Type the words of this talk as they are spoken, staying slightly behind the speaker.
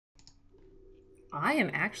I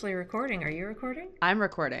am actually recording. Are you recording? I'm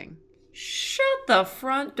recording. Shut the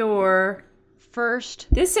front door. First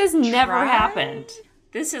This has never try? happened.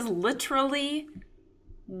 This has literally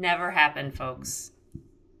never happened, folks.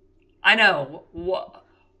 I know. What?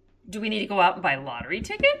 Do we need to go out and buy lottery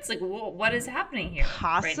tickets? Like, what is happening here?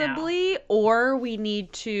 Possibly, right or we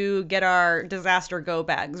need to get our disaster go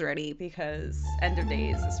bags ready because end of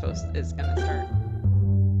days is gonna start.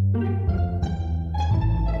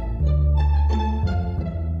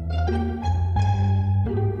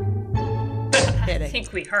 I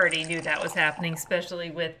think we already knew that was happening,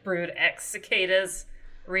 especially with Brood X cicadas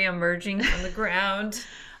re-emerging from the ground.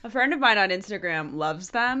 A friend of mine on Instagram loves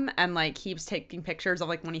them and like keeps taking pictures of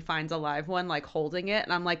like when he finds a live one, like holding it,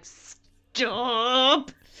 and I'm like,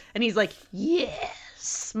 stop! And he's like,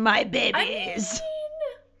 yes, my babies.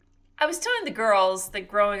 I was telling the girls that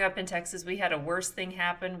growing up in Texas, we had a worse thing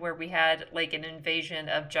happen where we had like an invasion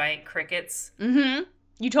of giant crickets. Mm-hmm.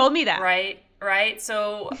 You told me that. Right.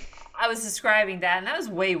 So I was describing that, and that was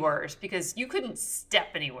way worse because you couldn't step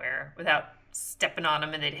anywhere without stepping on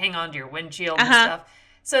them, and they'd hang onto your windshield and stuff.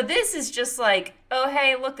 So this is just like, oh,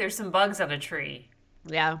 hey, look, there's some bugs on a tree.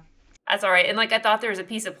 Yeah. That's all right. And like I thought there was a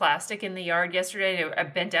piece of plastic in the yard yesterday, and I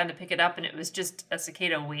bent down to pick it up, and it was just a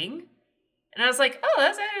cicada wing. And I was like, oh,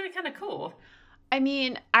 that's actually kind of cool. I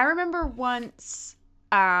mean, I remember once,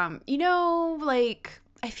 like,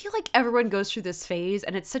 I feel like everyone goes through this phase,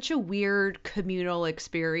 and it's such a weird communal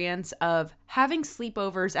experience of having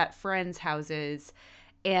sleepovers at friends' houses,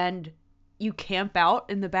 and you camp out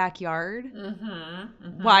in the backyard. Mm-hmm,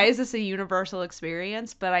 mm-hmm. Why is this a universal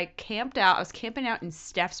experience? But I was camping out in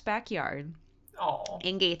Steph's backyard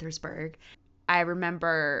in Gaithersburg. I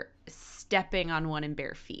remember stepping on one in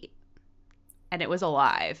bare feet. And it was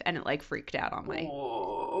alive, and it, like, freaked out on me.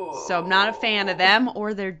 So I'm not a fan of them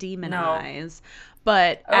or their demon eyes.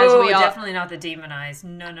 But as we all... definitely not the demon eyes.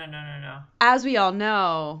 No. As we all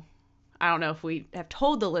know, I don't know if we have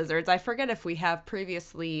told the lizards. I forget if we have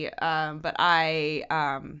previously, but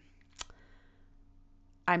I'm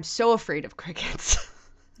so afraid of crickets.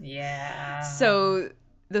 Yeah. So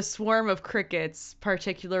the swarm of crickets,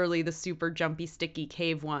 particularly the super jumpy, sticky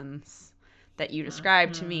cave ones that you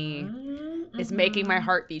described to me, is making my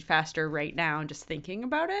heart beat faster right now just thinking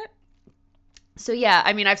about it. So yeah,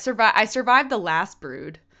 I mean, I survived the last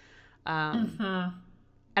brood.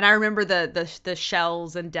 And I remember the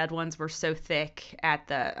shells and dead ones were so thick at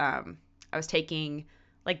the I was getting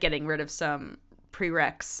rid of some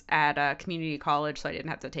prereqs at a community college, so I didn't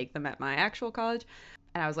have to take them at my actual college.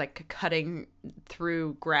 And I was like cutting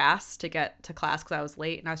through grass to get to class because I was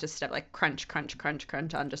late, and I was just like crunch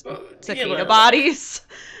on just cicada bodies.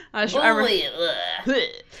 But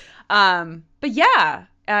yeah,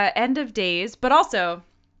 end of days. But also,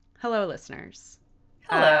 hello, listeners.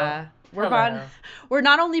 Hello. We're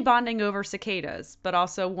not only bonding over cicadas, but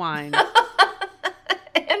also wine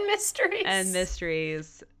and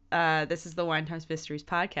mysteries. This is the Wine Times Mysteries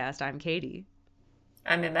podcast. I'm Katie.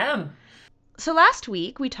 I'm MM. So last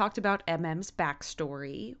week we talked about MM's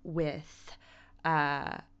backstory with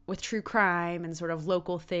true crime and sort of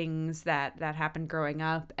local things that happened growing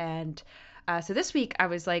up, and so this week I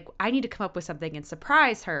was like, I need to come up with something and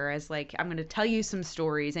surprise her as like, I'm going to tell you some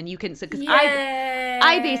stories and you can, because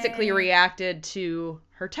I basically reacted to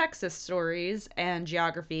her Texas stories and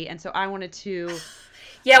geography, and so I wanted to.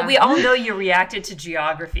 Yeah, we all know you reacted to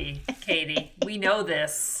geography, Katie. We know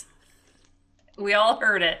this. We all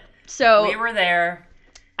heard it. So we were there.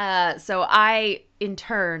 So I, in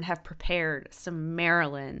turn, have prepared some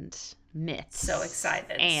Maryland myths. So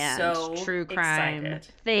excited. And true crime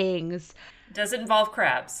things. Does it involve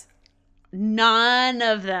crabs? None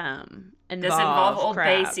of them involve Does it involve Old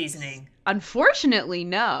crabs. Bay seasoning? Unfortunately,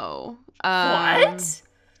 no. What?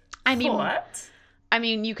 I mean, what? I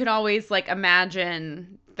mean, you can always like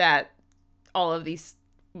imagine that all of these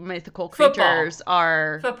mythical creatures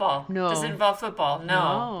are football. No. Does it involve football?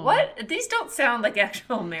 No. What? These don't sound like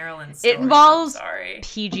actual Maryland stories. It involves I'm sorry.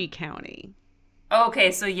 PG County.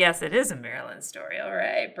 Okay, so yes, it is a Maryland story. All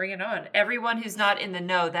right, bring it on. Everyone who's not in the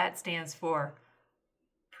know, that stands for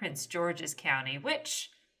Prince George's County,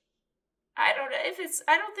 which I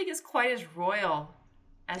don't think it's quite as royal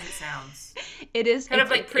as it sounds. It is kind of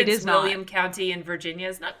like Prince William County in Virginia.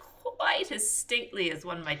 It's not quite as stately as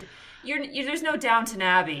one might. There's no Downton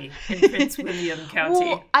Abbey in Prince William County.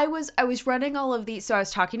 Well, I was running all of these, so I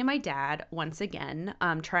was talking to my dad once again,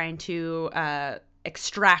 trying to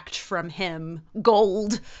extract from him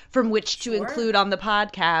gold from which to include on the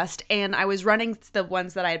podcast, and I was running the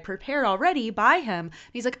ones that I had prepared already by him. And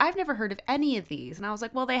he's like, I've never heard of any of these, and I was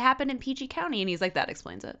like, well, they happen in PG County, and he's like, that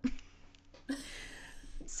explains it.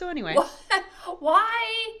 So anyway,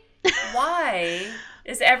 Why? Why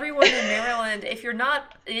is everyone in Maryland, if you're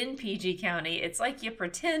not in PG County, it's like you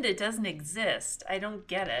pretend it doesn't exist. I don't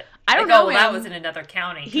get it. I don't know. Well, that was in another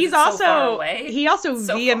county. He's also so far away. He also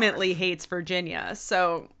vehemently hates Virginia.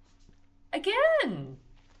 So again,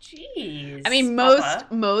 jeez. I mean,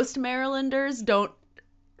 most Marylanders don't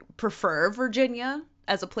prefer Virginia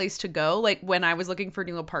as a place to go. Like when I was looking for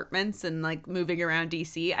new apartments and like moving around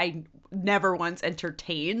DC, I never once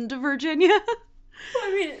entertained Virginia. Well,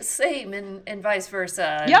 I mean, same and vice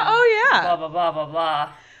versa. Yeah, oh yeah. Blah, blah, blah, blah,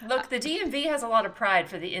 blah. Look, the DMV has a lot of pride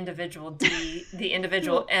for the individual D, the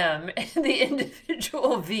individual M, and the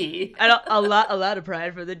individual V. A lot of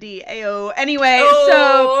pride for the D. Ayo. Anyway,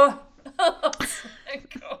 so... Oh,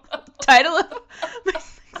 title of my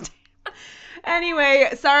 16. Anyway,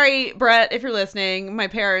 sorry, Brett, if you're listening. My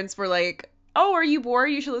parents were like, oh, are you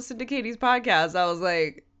bored? You should listen to Katie's podcast. I was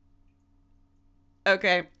like,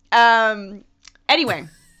 okay. Anyway,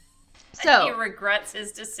 so he regrets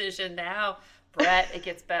his decision now. Brett, it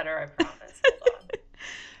gets better, I promise. Hold on.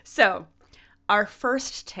 So, our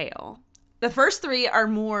first tale. The first three are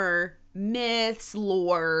more myths,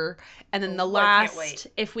 lore, and then the last,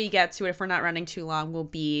 if we get to it, if we're not running too long, will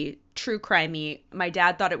be true crimey. My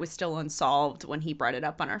dad thought it was still unsolved when he brought it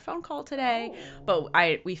up on our phone call today, but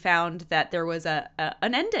we found that there was an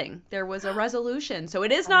ending. There was a resolution. So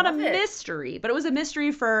it is not a mystery, but it was a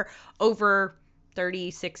mystery for over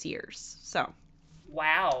 36 years. So.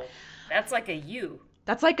 Wow. That's like a you.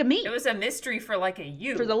 That's like a me. It was a mystery for like a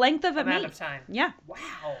you. For the length of a amount me. Of time. Yeah.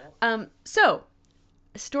 Wow. So,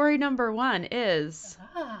 story number 1 is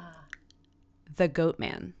the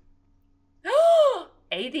Goatman.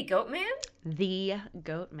 The Goatman? The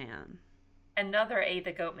Goatman. Another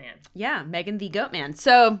the Goatman. Yeah, Megan the Goatman.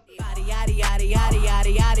 So.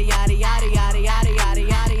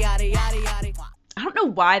 I don't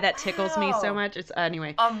know why that tickles me so much. It's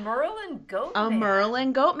anyway. A Merlin Goatman. A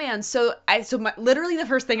Merlin Goatman. So literally the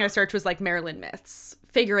first thing I searched was like Maryland myths,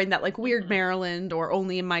 figuring that like weird Maryland or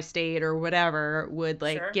only in my state or whatever would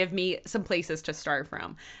like give me some places to start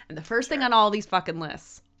from. And the first thing on all these fucking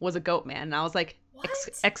lists was a Goatman, and I was like,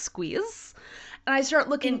 excuse. And I start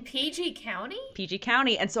looking in PG County. PG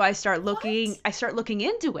County, and so I start looking. I start looking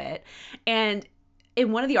into it, and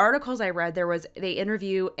in one of the articles I read, they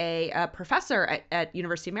interview a professor at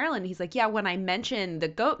University of Maryland. He's like, yeah, when I mention the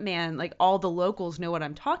Goatman, like all the locals know what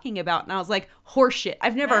I'm talking about. And I was like, horseshit.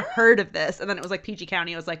 I've never heard of this. And then it was like PG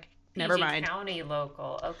County. I was like, never mind. PG County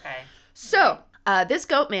local. Okay. So this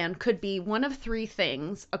Goatman could be one of 3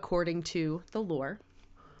 things, according to the lore.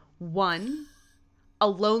 1, a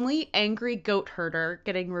lonely, angry goat herder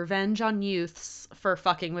getting revenge on youths for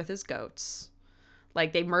fucking with his goats.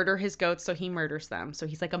 Like, they murder his goats, so he murders them. So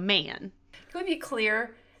he's like a man. Can we be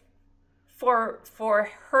clear? For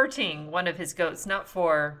hurting one of his goats, not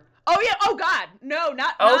for... Oh, yeah. Oh, God. No,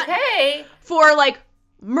 not... Okay. Not for, like,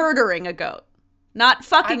 murdering a goat. Not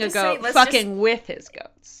fucking a goat, fucking with his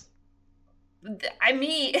goats. I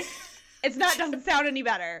mean... Doesn't sound any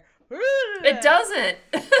better. It doesn't.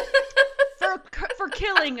 For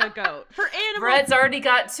killing a goat. For animal... Brett's already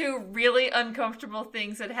got 2 really uncomfortable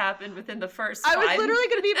things that happened within the first 5. I was literally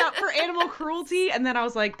going to be about for animal cruelty, and then I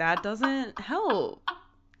was like, that doesn't help.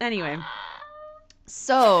 Anyway.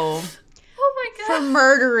 So... Oh my God. For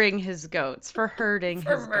murdering his goats. For hurting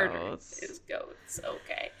his goats. His goats.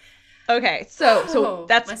 Okay. Okay, so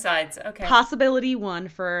that's my sides. Okay. Possibility 1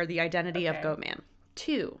 for the identity of Goatman.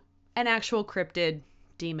 2, an actual cryptid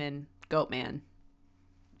demon Goatman.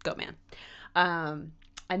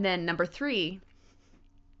 And then number 3,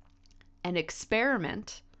 an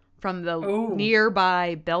experiment from the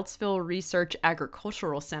nearby Beltsville Research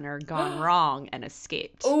Agricultural Center gone wrong and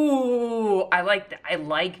escaped. Ooh, I like that. I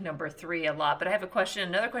like number 3 a lot, but I have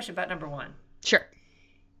another question about number 1. Sure.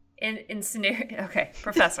 In scenario, okay,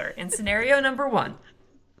 Professor, in scenario number 1,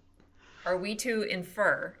 are we to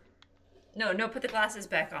infer? No, put the glasses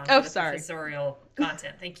back on. Oh, sorry. Professorial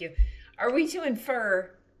content. Thank you. Are we to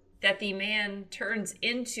infer that the man turns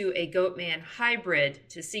into a Goatman hybrid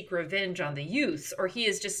to seek revenge on the youths, or he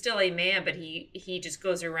is just still a man, but he just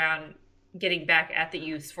goes around getting back at the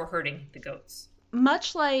youths for hurting the goats?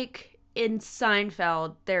 Much like in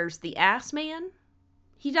Seinfeld, there's the ass man.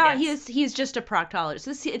 He's just a proctologist.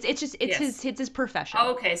 It's his profession.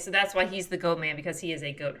 Oh, okay, so that's why he's the Goatman, because he is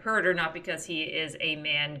a goat herder, not because he is a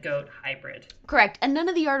man goat hybrid. Correct. And none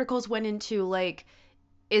of the articles went into like,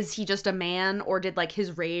 is he just a man, or did like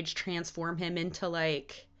his rage transform him into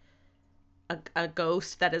like a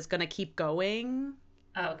ghost that is gonna keep going?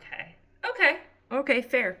 Okay,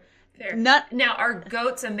 fair. Now, are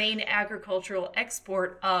goats a main agricultural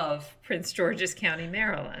export of Prince George's County,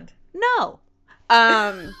 Maryland? No.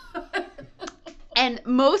 And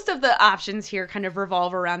most of the options here kind of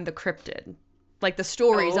revolve around the cryptid. Like the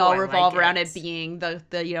stories all revolve around it being the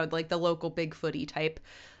like the local Bigfooty type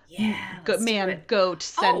goat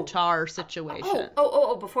centaur situation.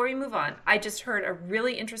 Before we move on, I just heard a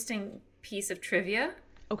really interesting piece of trivia.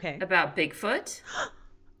 Okay. About Bigfoot.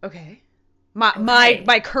 Okay.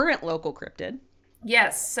 My current local cryptid.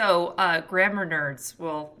 Yes, so grammar nerds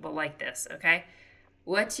will like this, okay?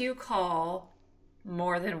 What do you call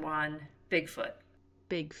more than one Bigfoot?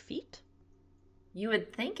 Big feet? You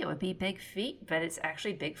would think it would be big feet, but it's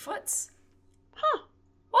actually Bigfoots. Huh.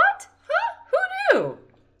 What? Huh? Who knew?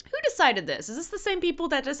 Who decided this? Is this the same people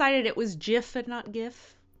that decided it was GIF and not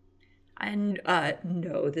GIF? And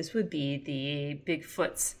no, this would be the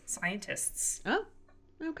Bigfoot's scientists. Oh,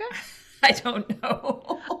 okay. I don't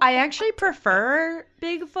know. I actually prefer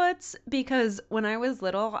Bigfoots because when I was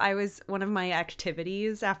little, one of my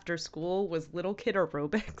activities after school was little kid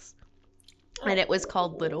aerobics. And it was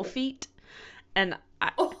called Little Feet. And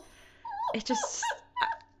it just...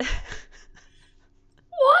 What?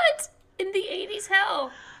 In the 80s?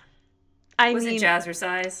 Hell. Was it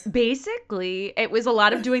jazzercise? Basically, it was a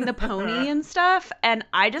lot of doing the pony and stuff, and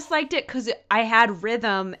I just liked it because I had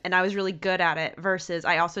rhythm and I was really good at it, versus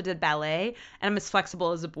I also did ballet, and I'm as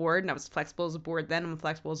flexible as a board, and I was flexible as a board then, I'm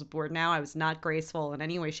flexible as a board now. I was not graceful in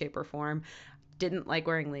any way, shape, or form. Didn't like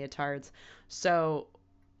wearing leotards. So,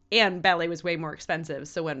 and ballet was way more expensive,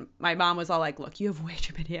 so when my mom was all like, look, you have way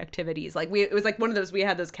too many activities. Like, it was like one of those, we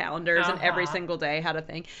had those calendars, and every single day had a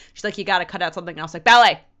thing. She's like, you got to cut out something. And I was like,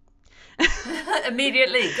 ballet.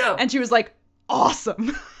 Immediately go. And she was like,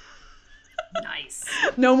 awesome. Nice.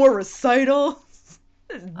 No more recitals.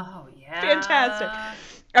 Oh yeah, fantastic.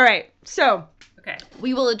 All right, so okay,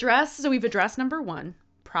 we've addressed number 1,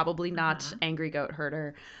 probably not angry goat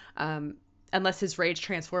herder, unless his rage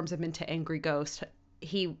transforms him into angry ghost.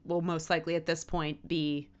 He will most likely at this point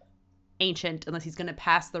be ancient, unless he's going to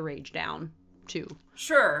pass the rage down to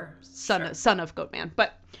son of Goatman.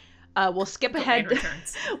 But we'll skip ahead.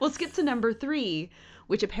 We'll skip to number 3,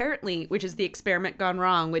 which is the experiment gone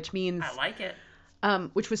wrong, which means I like it.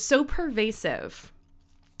 Which was so pervasive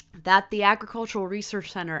that the Agricultural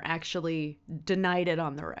Research Center actually denied it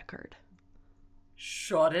on the record.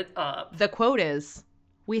 Shut it up. The quote is,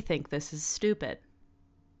 "We think this is stupid."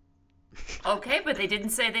 Okay, but they didn't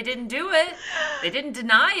say they didn't do it. They didn't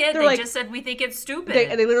deny it. They just said we think it's stupid.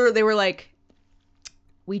 They were like,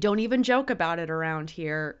 we don't even joke about it around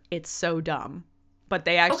here. It's so dumb. But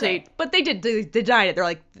they actually, they denied it. They're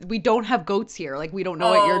like, we don't have goats here. Like, we don't know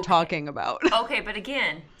what you're talking about. Okay, but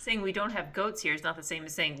again, saying we don't have goats here is not the same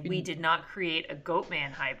as saying we did not create a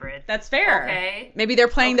Goatman hybrid. That's fair. Okay. Maybe they're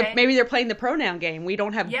playing the pronoun game. We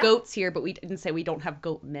don't have goats here, but we didn't say we don't have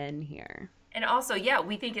goat men here. And also,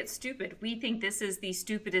 we think it's stupid. We think this is the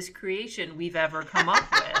stupidest creation we've ever come up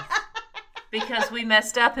with. Because we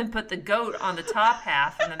messed up and put the goat on the top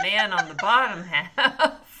half and the man on the bottom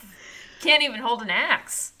half. Can't even hold an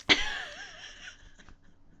axe.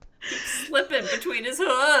 Keeps slipping between his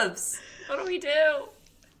hooves. What do we do?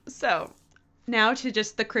 So, now to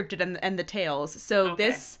just the cryptid and the tales. So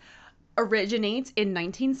this originates in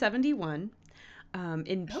 1971.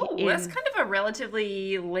 That's kind of a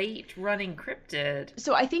relatively late running cryptid.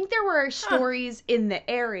 So I think there were stories in the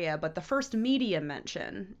area, but the first media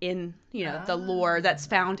mention in the lore that's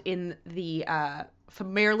found in the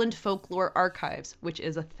Maryland Folklore Archives, which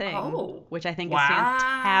is a thing, which I think is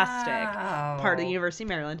fantastic, part of the University of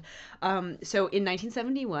Maryland. So in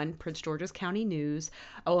 1971, Prince George's County News,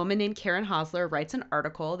 a woman named Karen Hosler writes an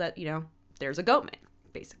article that there's a Goatman,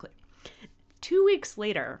 basically. 2 weeks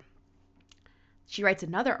later, she writes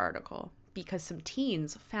another article because some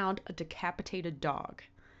teens found a decapitated dog.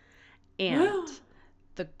 And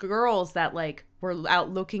the girls that were out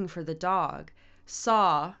looking for the dog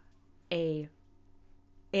saw a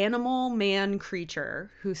animal man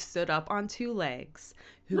creature who stood up on 2 legs,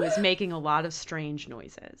 who was making a lot of strange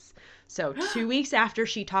noises. So 2 weeks after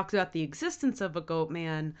she talks about the existence of a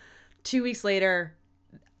Goatman, 2 weeks later,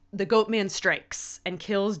 the Goatman strikes and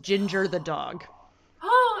kills Ginger the dog.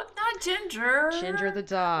 Oh, not Ginger. Ginger the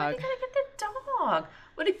dog. Why do you gotta get the dog?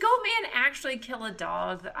 Would a Goatman actually kill a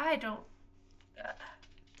dog? I don't...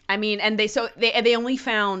 I mean, and they only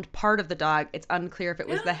found part of the dog. It's unclear if it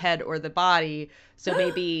was the head or the body. So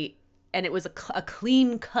maybe... And it was a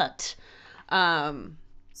clean cut.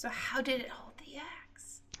 So how did it hold the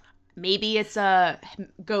axe? Maybe it's a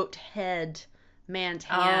goat head, man's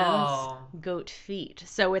hands, goat feet.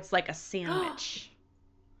 So it's like a sandwich.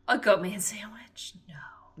 A Goatman sandwich? No.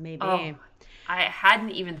 Maybe. Oh, I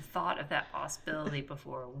hadn't even thought of that possibility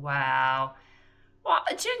before. Wow. Well,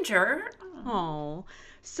 Ginger. Oh.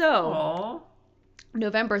 So, Oh.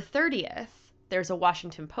 November 30th, there's a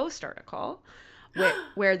Washington Post article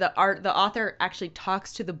where the author actually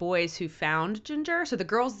talks to the boys who found Ginger. So the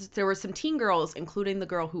girls, there were some teen girls, including the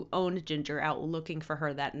girl who owned Ginger, out looking for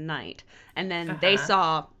her that night. And then they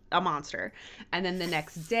saw a monster. And then the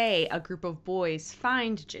next day, a group of boys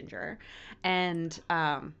find Ginger. And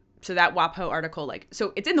so that WAPO article, like,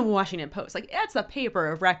 so it's in the Washington Post. Like, it's a paper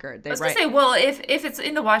of record. I was going to say, well, if it's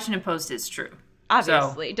in the Washington Post, it's true.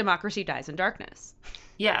 Obviously, democracy dies in darkness.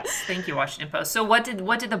 Yes, thank you, Washington Post. So what did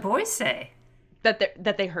the boys say?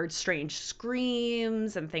 That they heard strange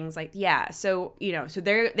screams and things like so so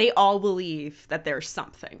they all believe that there's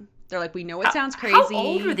something. They're like, we know it sounds crazy. How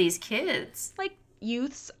old were these kids? Like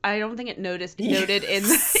youths. I don't think it noted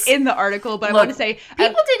in the article, but look, I want to say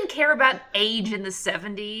people didn't care about age in the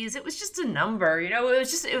 70s. It was just a number, it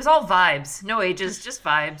was all vibes, no ages, just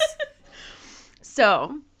vibes.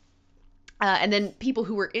 So, and then people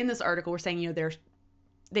who were in this article were saying,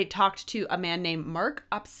 they talked to a man named Mark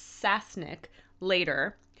Opsasnick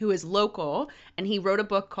later, who is local, and he wrote a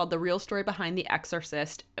book called The Real Story Behind the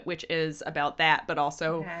Exorcist, which is about that, but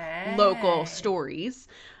also local stories.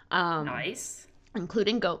 Nice.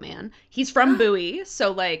 Including Goatman. He's from Bowie,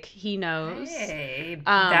 so, like, he knows. Hey,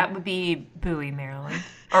 that would be Bowie, Maryland.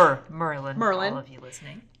 Or Merlin, for all of you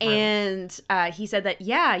listening. And he said that,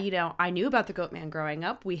 I knew about the Goatman growing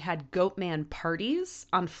up. We had Goatman parties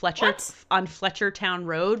on Fletchertown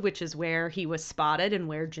Road, which is where he was spotted and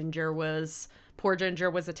where poor Ginger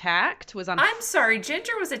was attacked. I'm sorry,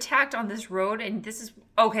 Ginger was attacked on this road, and this is...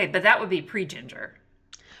 Okay, but that would be pre-Ginger.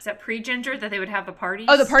 Is that pre-Ginger that they would have the parties?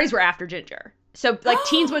 Oh, the parties were after Ginger. So, like,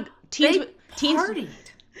 teens would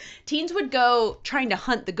go trying to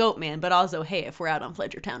hunt the Goatman, but also, hey, if we're out on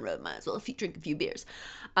Fletchertown Road, might as well drink a few beers.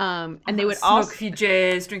 And they would smoke a few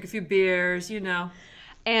J's, drink a few beers,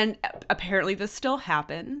 And apparently this still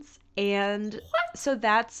happens. And so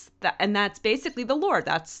that's basically the lore.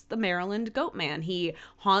 That's the Maryland Goatman. He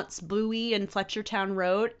haunts Bowie and Fletchertown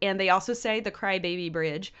Road. And they also say the Crybaby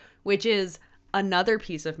Bridge, which is another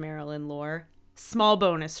piece of Maryland lore. Small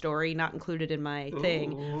bonus story, not included in my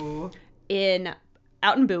thing.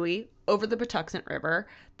 Out in Bowie, over the Patuxent River,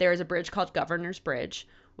 there is a bridge called Governor's Bridge,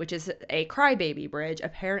 which is a crybaby bridge.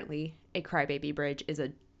 Apparently, a crybaby bridge is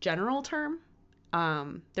a general term.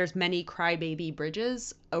 There's many crybaby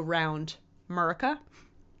bridges around America.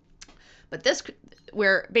 But this,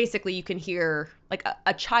 where basically you can hear, like,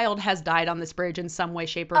 a child has died on this bridge in some way,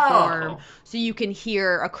 shape, or form. So you can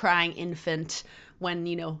hear a crying infant when,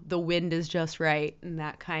 the wind is just right and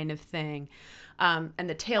that kind of thing. And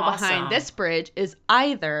the tale behind this bridge is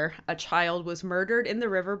either a child was murdered in the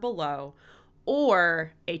river below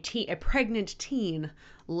or a pregnant teen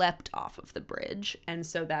leapt off of the bridge. And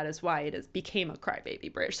so that is why it became a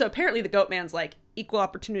crybaby bridge. So apparently the Goatman's like equal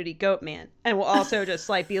opportunity Goatman and will also just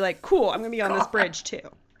like be like, cool, I'm going to be on this bridge too.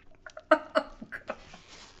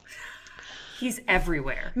 He's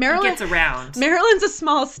everywhere. He gets around. Maryland's a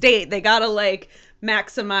small state. They got to like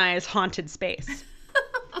maximize haunted space.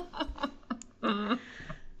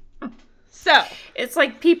 So it's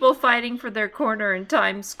like people fighting for their corner in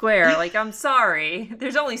Times Square. Like, I'm sorry,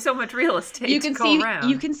 there's only so much real estate to go around.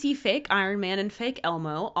 You can see fake Iron Man and fake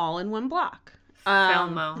Elmo all in one block.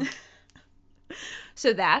 Elmo.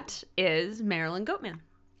 So that is Maryland Goatman.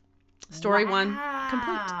 Story 1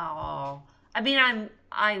 complete. Wow. I mean,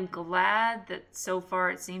 I'm glad that so far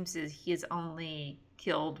it seems that he has only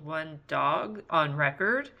killed one dog on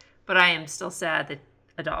record, but I am still sad that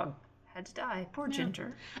a dog had to die. Poor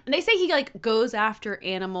Ginger. And they say he like goes after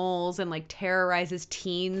animals and like terrorizes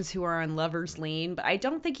teens who are on Lover's Lane, but I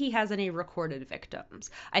don't think he has any recorded victims.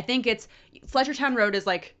 I think it's Fletchertown Road is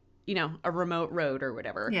like, a remote road or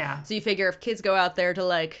whatever. Yeah. So you figure if kids go out there to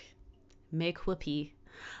like make whoopee.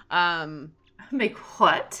 Make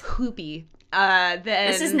what? Whoopee. Then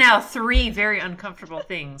this is now 3 very uncomfortable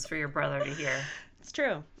things for your brother to hear. It's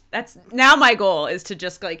true. That's now my goal is to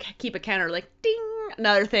just like keep a counter like ding.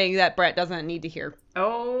 Another thing that Brett doesn't need to hear.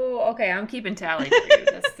 Oh, okay. I'm keeping tally for you.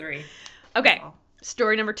 That's 3. Okay. Oh.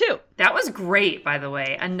 Story number 2. That was great, by the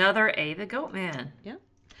way. Another the Goatman. Yeah.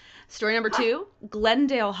 Story number 2,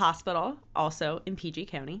 Glendale Hospital, also in PG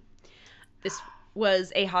County. This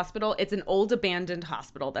was a hospital. It's an old abandoned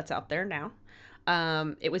hospital that's out there now.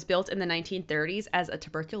 It was built in the 1930s as a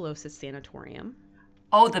tuberculosis sanatorium.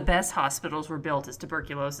 Oh, the best hospitals were built as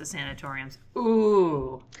tuberculosis sanatoriums.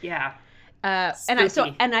 Ooh, yeah.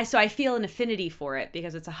 So I feel an affinity for it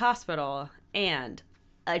because it's a hospital and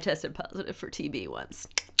I tested positive for TB once.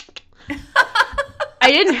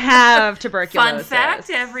 I didn't have tuberculosis. Fun fact,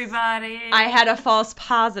 everybody. I had a false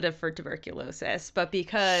positive for tuberculosis, but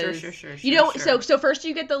because Sure. so first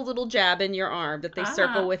you get the little jab in your arm that they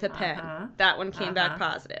circle with a pen. That one came back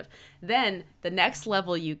positive. Then the next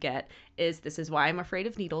level you get is, this is why I'm afraid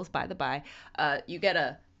of needles, by the by. You get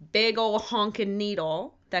a big old honking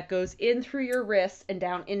needle that goes in through your wrist and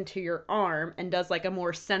down into your arm and does like a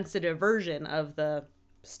more sensitive version of the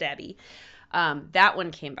stabby. That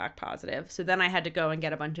one came back positive. So then I had to go and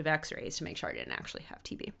get a bunch of x-rays to make sure I didn't actually have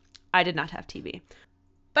TB. I did not have TB.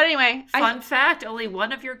 But anyway. Fun fact, only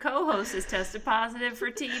one of your co-hosts has tested positive for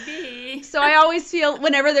TB. So I always feel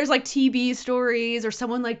whenever there's like TB stories or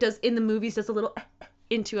someone like does in the movies does a little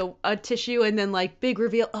into a tissue and then like big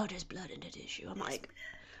reveal, oh, there's blood in the tissue. I'm like,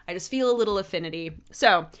 I just feel a little affinity.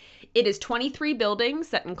 So it is 23 buildings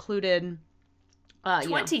that included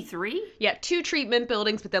 23? Yeah, 2 treatment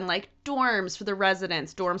buildings, but then like dorms for the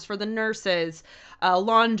residents, dorms for the nurses,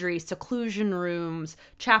 laundry, seclusion rooms,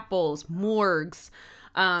 chapels, morgues.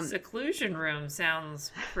 Seclusion room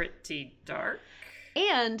sounds pretty dark.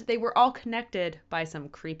 And they were all connected by some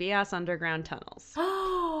creepy ass underground tunnels.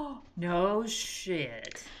 Oh, no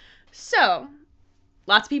shit. So,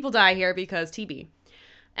 lots of people die here because TB.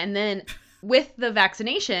 And then with the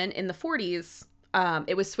vaccination in the 40s,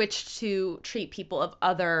 it was switched to treat people of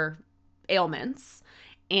other ailments.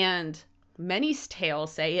 And many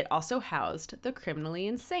tales say it also housed the criminally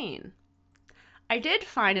insane. I did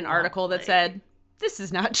find an article that said, this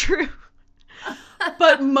is not true.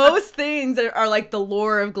 But most things are like the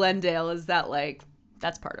lore of Glendale is that like,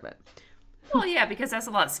 that's part of it. Well, yeah, because that's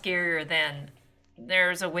a lot scarier than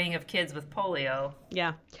there's a wing of kids with polio.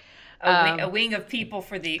 Yeah. A wing of people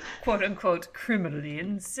for the quote-unquote criminally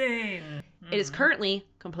insane. It is currently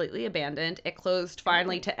completely abandoned. It closed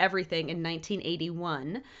finally to everything in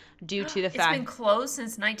 1981 due to the fact... It's been closed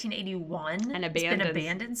since 1981? And abandoned. It's been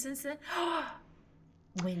abandoned since then?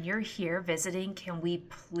 When you're here visiting, can we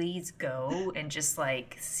please go and just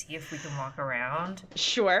like see if we can walk around?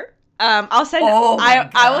 Sure. I'll send.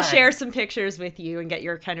 I will share some pictures with you and get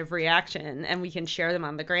your kind of reaction, and we can share them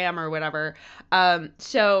on the gram or whatever.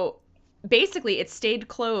 So basically, it stayed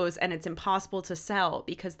closed, and it's impossible to sell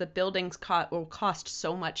because the buildings will cost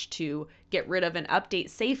so much to get rid of and update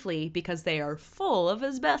safely because they are full of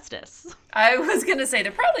asbestos. I was gonna say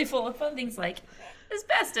they're probably full of fun things like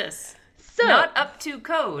asbestos. So, not up to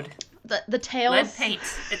code. The tales, lead paint,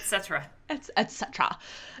 etc. etc.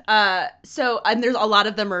 So, and there's a lot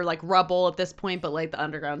of them are like rubble at this point, but like the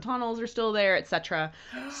underground tunnels are still there, etc.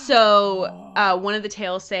 So, one of the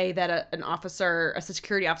tales say that a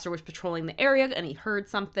security officer was patrolling the area and he heard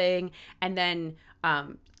something, and then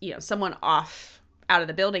someone out of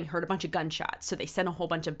the building heard a bunch of gunshots. So they sent a whole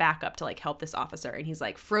bunch of backup to like help this officer, and he's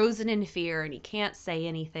like frozen in fear and he can't say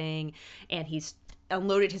anything, and he's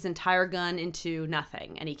unloaded his entire gun into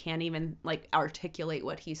nothing, and he can't even like articulate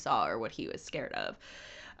what he saw or what he was scared of.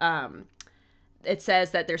 It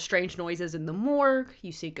says that there's strange noises in the morgue,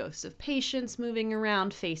 you see ghosts of patients moving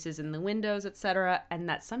around, faces in the windows, etc., and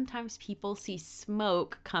that sometimes people see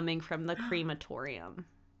smoke coming from the crematorium.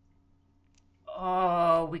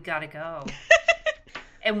 Oh, we gotta go.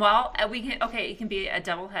 And while it can be a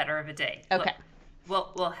double header of a day. Okay.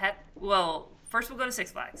 Look, first we'll go to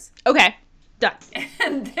Six Flags. Okay. Done.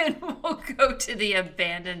 And then we'll go to the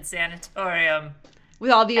abandoned sanatorium.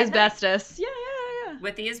 With all the asbestos. Yeah.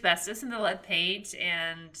 With the asbestos and the lead paint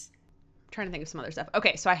and... I'm trying to think of some other stuff.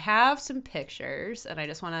 Okay, so I have some pictures, and I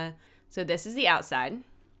just want to... So this is the outside.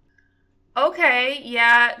 Okay,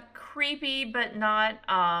 yeah. Creepy, but not...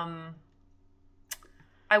 I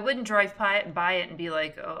wouldn't drive by it and be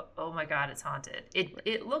like, oh my God, it's haunted.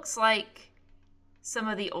 It looks like some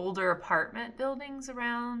of the older apartment buildings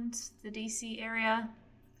around the DC area.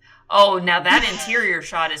 Oh, now that interior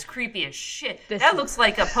shot is creepy as shit. That looks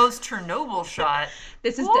like a post-Chernobyl shot.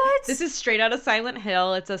 This is straight out of Silent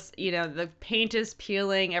Hill. It's the paint is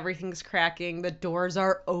peeling, everything's cracking, the doors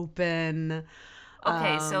are open.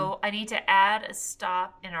 Okay, so I need to add a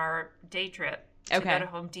stop in our day trip to go to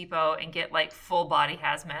Home Depot and get like full body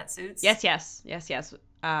hazmat suits. Yes.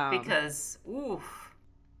 Because, oof.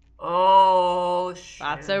 Oh, shit.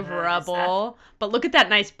 Lots of rubble. But look at that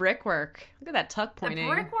nice brickwork. Look at that tuck pointing.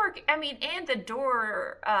 The brickwork, and the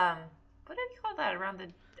door, what do you call that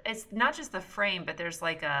around it's not just the frame, but there's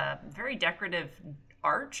like a very decorative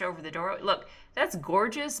arch over the door. Look, that's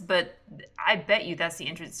gorgeous, but I bet you that's the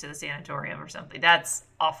entrance to the sanatorium or something. That's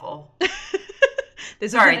awful.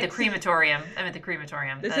 The crematorium. I meant the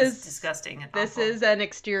crematorium. That's disgusting and This awful. is an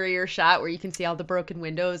exterior shot where you can see all the broken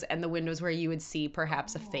windows and the windows where you would see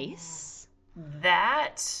perhaps a face.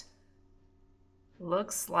 That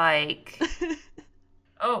looks like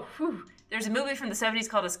Oh, whew. There's a movie from the 70s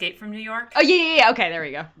called Escape from New York. Oh, yeah. Okay, there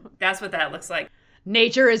we go. That's what that looks like.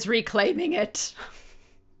 Nature is reclaiming it.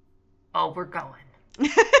 Oh, we're going.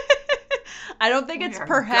 I don't think it's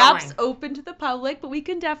perhaps open to the public, but we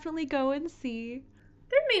can definitely go and see.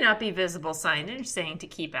 There may not be visible signage saying to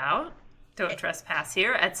keep out, don't trespass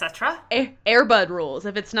here, etc. Airbud rules.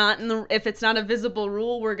 If it's not a visible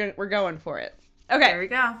rule, we're going for it. Okay. There we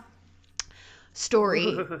go.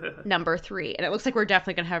 Story number 3. And it looks like we're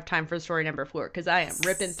definitely going to have time for story number 4 because I am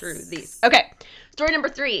ripping through these. Okay. Story number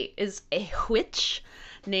 3 is a witch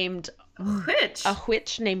named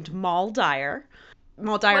Moll Dyer.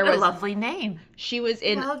 Moll Dyer was a lovely name. She was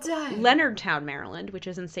in Leonardtown, Maryland, which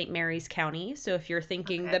is in St. Mary's County. So if you're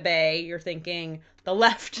thinking the Bay, you're thinking the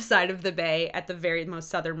left side of the Bay at the very most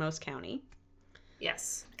southernmost county.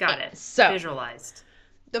 Yes, got it. So visualized.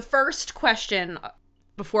 The first question,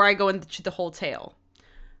 before I go into the whole tale,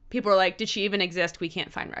 people are like, did she even exist? We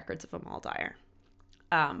can't find records of a Moll Dyer.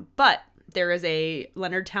 But there is a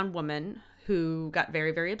Leonardtown woman who got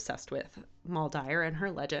very, very obsessed with Moll Dyer and her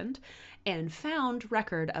legend and found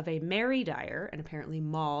record of a Mary Dyer, and apparently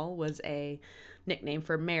Moll was a nickname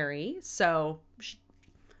for Mary, so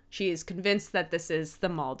she is convinced that this is the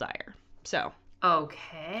Moll Dyer. So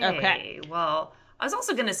okay. Well, I was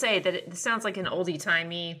also going to say that it sounds like an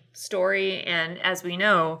oldie-timey story, and as we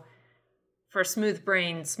know, for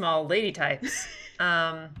smooth-brained small lady types,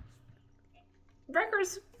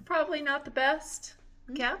 records probably not the best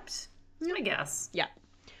kept, I guess. Yeah.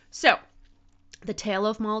 So, the tale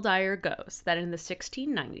of Moll Dyer goes that in the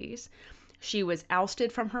 1690s, she was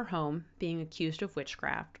ousted from her home, being accused of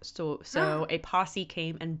witchcraft. So a posse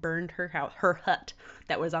came and burned her hut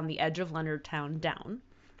that was on the edge of Leonardtown down.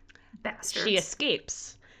 Bastards. She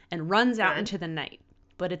escapes and runs out into the night,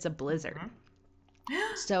 but it's a blizzard.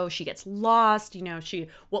 So she gets lost.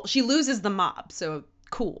 She loses the mob, so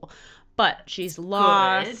cool. But she's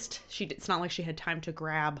lost. It's not like she had time to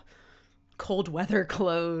grab cold weather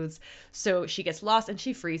clothes. So she gets lost and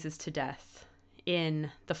she freezes to death in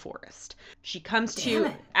the forest. She comes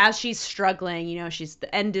to, as she's struggling, the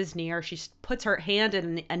end is near. She puts her hand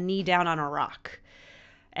and a knee down on a rock,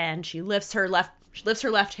 and she lifts her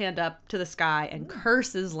left hand up to the sky and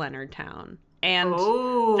curses Leonardtown and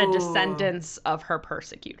the descendants of her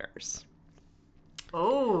persecutors.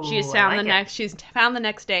 Oh, she's found the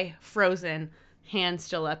next day, frozen, hand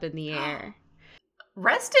still up in the air.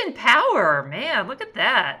 Rest in power, man. Look at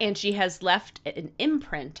that. And she has left an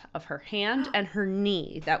imprint of her hand and her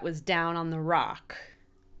knee that was down on the rock.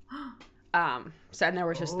 And there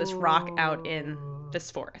was just this rock out in this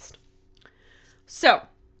forest. So,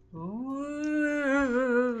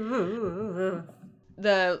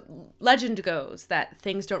 the legend goes that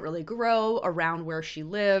things don't really grow around where she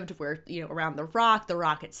lived, around the rock. The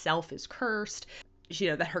rock itself is cursed.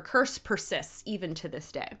 That her curse persists even to this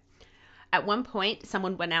day. At one point,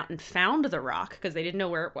 someone went out and found the rock because they didn't know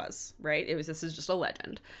where it was, right? This is just a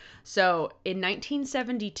legend. So in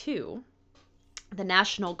 1972, the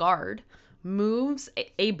National Guard moves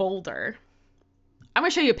a boulder. I'm going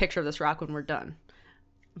to show you a picture of this rock when we're done.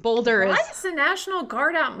 Why is the National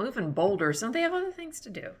Guard out moving boulders? Don't they have other things to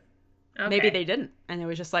do? Okay. Maybe they didn't. And it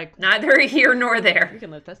was just like, neither here nor there. We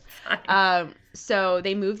can live this. So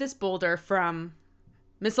they moved this boulder from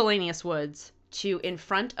miscellaneous woods to in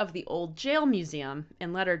front of the old jail museum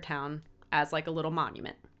in Leonardtown as like a little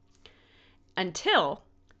monument. Until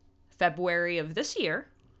February of this year,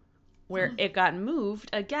 where it got moved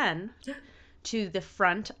again to the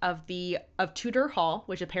front of Tudor Hall,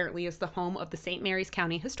 which apparently is the home of the St. Mary's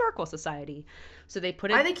County Historical Society. So they put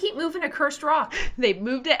it. Why they keep moving a cursed rock? They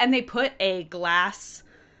moved it and they put a glass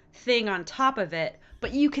thing on top of it,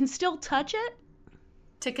 but you can still touch it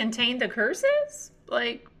to contain the curses.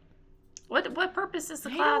 Like, what purpose does the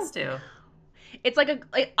glass do? It's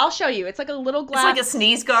I'll show you. It's like a little glass. It's like a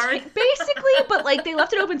sneeze guard, basically. But they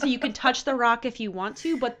left it open so you can touch the rock if you want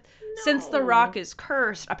to. But since the rock is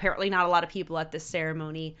cursed, apparently not a lot of people at this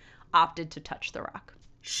ceremony opted to touch the rock.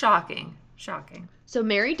 Shocking. So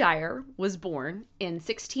Mary Dyer was born in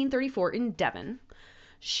 1634 in Devon.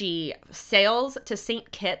 She sails to St.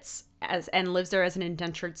 Kitts and lives there as an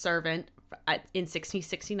indentured servant in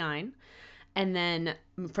 1669. And then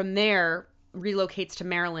from there relocates to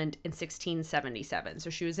Maryland in 1677. So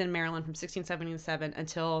she was in Maryland from 1677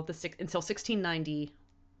 until 1690,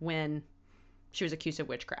 when she was accused of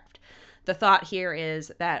witchcraft. The thought here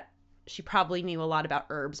is that she probably knew a lot about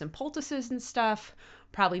herbs and poultices and stuff,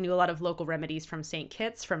 probably knew a lot of local remedies from St.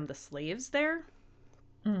 Kitts, from the slaves there.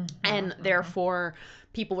 And therefore,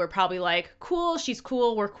 people were probably like, cool, she's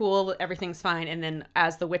cool, we're cool, everything's fine. And then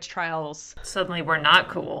as the witch trials... Suddenly we're not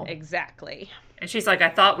cool. Exactly. And she's like, I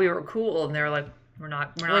thought we were cool. And they're like, we're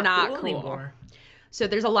not cool anymore. So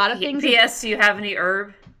there's a lot of things. P.S. Do you have any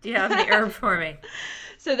herb? For me?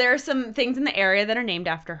 So there are some things in the area that are named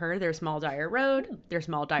after her. There's Maldire Road. There's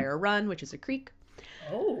Maldire Run, which is a creek.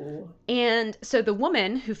 Oh. And so the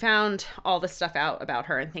woman who found all this stuff out about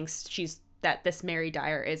her and thinks that this Mary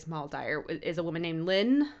Dyer is Maldire is a woman named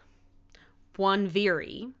Lynn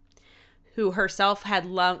Wanviri, who herself had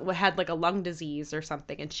like a lung disease or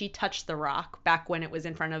something, and she touched the rock back when it was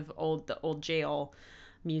in front of the old jail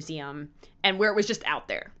museum, and where it was just out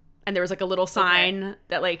there. And there was like a little sign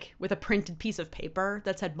that like with a printed piece of paper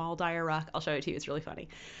that said Maldire Rock. I'll show it to you. It's really funny.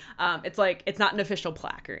 It's like, it's not an official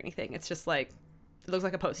plaque or anything. It's just like, it looks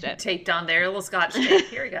like a Post-it. Taped on there, a little scotch tape.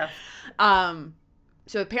 Here we go.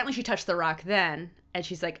 So apparently she touched the rock then, and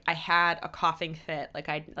she's like, I had a coughing fit.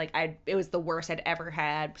 It was the worst I'd ever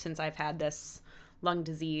had since I've had this lung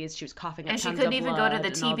disease. She was coughing up tons of blood. And she couldn't even go to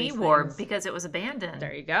the TB ward because it was abandoned.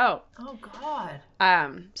 There you go. Oh,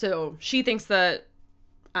 God. So she thinks that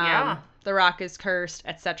the rock is cursed,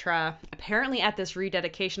 etc. Apparently at this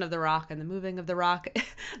rededication of the rock and the moving of the rock,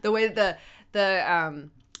 the way the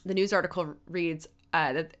news article reads,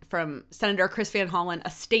 from Senator Chris Van Hollen, a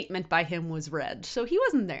statement by him was read. So he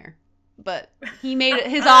wasn't there, but he made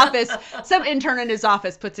his office, some intern in his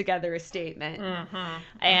office put together a statement,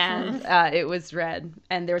 and it was read.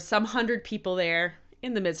 And there was some 100 people there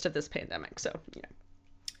in the midst of this pandemic. So,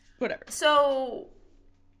 whatever. So,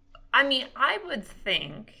 I mean, I would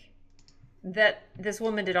think that this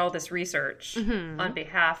woman did all this research on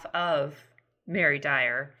behalf of Mary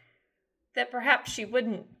Dyer, that perhaps she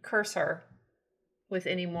wouldn't curse her with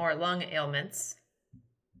any more lung ailments.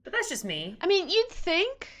 But that's just me. I mean, you'd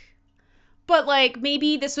think, but like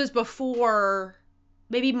maybe this was before,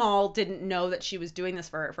 maybe Maul didn't know that she was doing this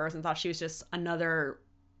for her at first and thought she was just another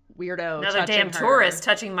weirdo, another damn tourist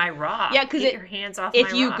touching my rock. Yeah, because your hands off my rock.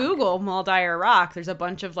 If you Google Maldire Rock, there's a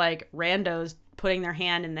bunch of like randos putting their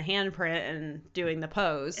hand in the handprint and doing the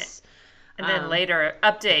pose. And then later,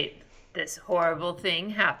 update. This horrible thing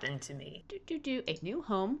happened to me. A new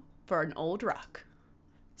home for an old rock.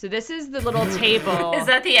 So this is the little table. Is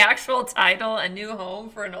that the actual title? A new home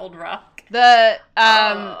for an old rock? The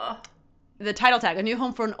title tag, a new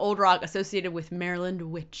home for an old rock associated with Maryland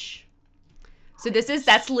witch. So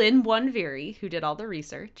that's Lynn Wanviri, who did all the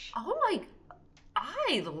research. Oh my,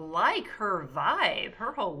 I like her vibe,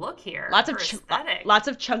 her whole look here. Aesthetic. Lots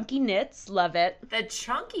of chunky knits, love it. The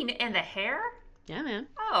chunky and the hair? Yeah, man.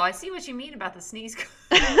 Oh, I see what you mean about the sneeze.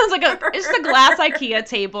 It's just a glass IKEA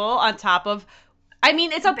table on top of. I mean,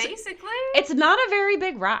 basically. It's not a very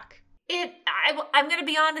big rock. I'm gonna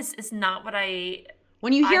be honest. It's not what I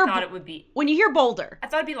thought it would be. When you hear boulder, I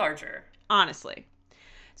thought it'd be larger. Honestly.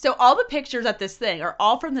 So all the pictures at this thing are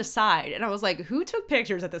all from the side, and I was like, who took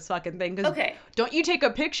pictures at this fucking thing? Okay. Don't you take a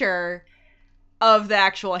picture of the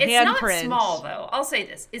actual handprint? It's not small, though. I'll say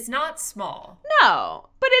this. It's not small. No,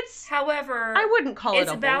 but it's... However... I wouldn't call it a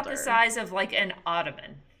boulder. It's about the size of, like, an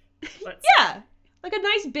ottoman. Yeah. Like a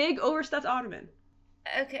nice, big, overstuffed ottoman.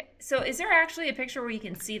 Okay. So is there actually a picture where you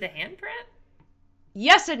can see the handprint?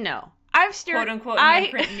 Yes and no. I've stared... Quote-unquote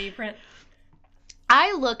handprint and knee-print.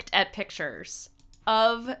 I looked at pictures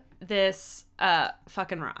of this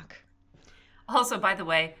fucking rock. Also, by the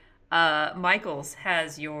way, Michael's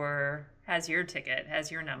has your ticket,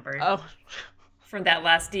 has your number. Oh. From that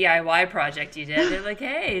last DIY project you did. They're like,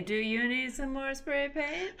 hey, do you need some more spray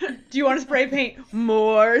paint? Do you want to spray paint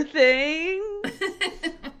more things?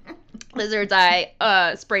 Lizards,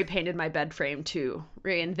 I spray painted my bed frame to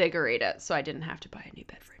reinvigorate it, so I didn't have to buy a new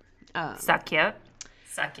bed frame. Suck you.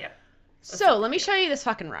 So let me show you this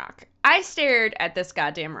fucking rock. I stared at this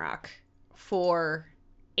goddamn rock for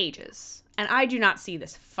ages, and I do not see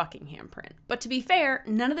this fucking handprint. But to be fair,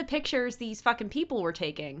 none of the pictures these fucking people were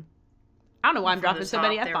taking. I don't know why I'm dropping so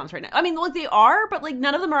many F-bombs right now. I mean, like, they are, but like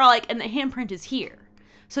none of them are like, and the handprint is here.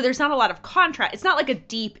 So there's not a lot of contrast. It's not like a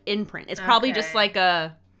deep imprint. It's probably just like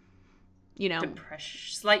a,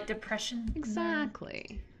 slight depression.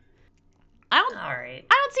 Exactly. All right.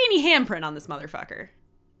 I don't see any handprint on this motherfucker.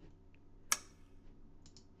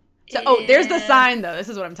 So, there's the sign, though. This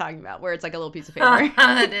is what I'm talking about, where it's like a little piece of paper.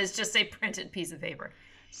 It is just a printed piece of paper.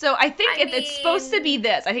 So I think it's supposed to be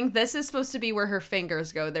this. I think this is supposed to be where her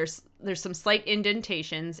fingers go. There's some slight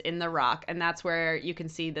indentations in the rock, and that's where you can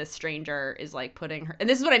see the stranger is like putting her. And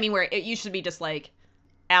this is what I mean, where it used to be just like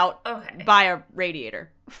out by a radiator.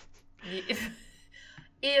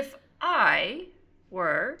 If I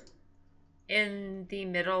were in the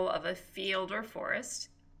middle of a field or forest,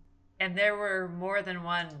 and there were more than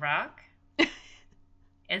one rock,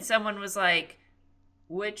 and someone was like,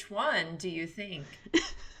 which one do you think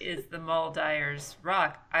is the Mull Dyer's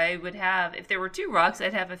rock? I would have, if there were two rocks,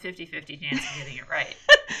 I'd have a 50-50 chance of getting it right.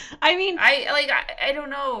 I mean, I don't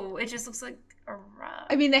know. It just looks like a rock.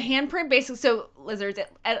 I mean, the handprint basically. So lizards,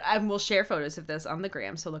 and we'll share photos of this on the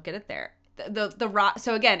gram. So look at it there. The rock.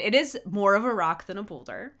 So again, it is more of a rock than a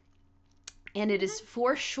boulder, and it is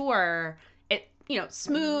for sure.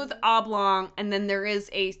 Smooth, oblong, and then there is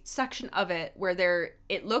a section of it where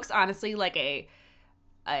it looks honestly like an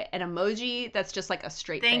emoji that's just like a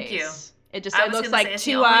straight face. Thank you. It looks like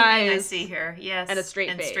two eyes. I see here, yes, and a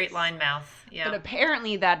straight face, straight line mouth. Yeah, but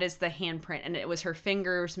apparently that is the handprint, and it was her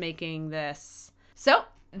fingers making this. So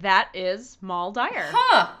that is Mull Dyer.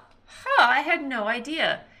 Huh. I had no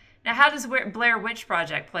idea. Now, how does Blair Witch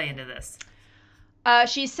Project play into this?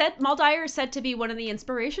 She said Mull Dyer is said to be one of the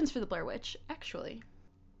inspirations for the Blair Witch, actually.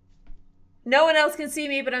 No one else can see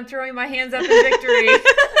me, but I'm throwing my hands up in victory.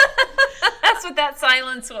 That's what that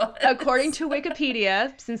silence was. According to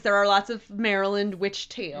Wikipedia, since there are lots of Maryland witch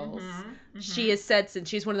tales, she has said, since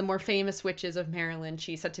she's one of the more famous witches of Maryland,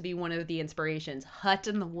 she's said to be one of the inspirations. Hut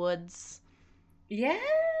in the woods. Yeah.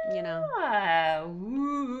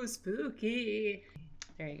 Ooh, spooky.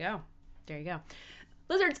 There you go.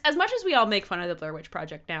 Lizards, as much as we all make fun of the Blair Witch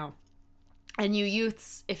Project now, and you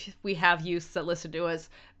youths, if we have youths that listen to us,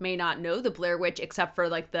 may not know the Blair Witch except for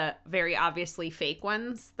like the very obviously fake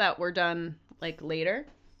ones that were done like later.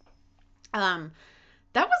 That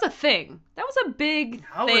was a thing. That was a big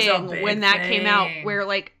thing when that came out, where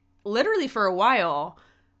like literally for a while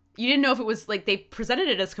you didn't know if it was like they presented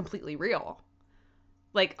it as completely real.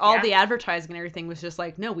 Like, all the advertising and everything was just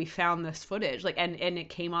like, no, we found this footage. Like, and it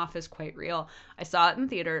came off as quite real. I saw it in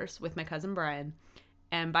theaters with my cousin Brian.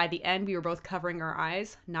 And by the end, we were both covering our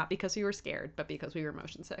eyes, not because we were scared, but because we were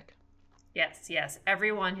motion sick. Yes.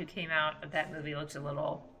 Everyone who came out of that movie looked a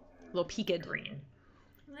little peaked. Green.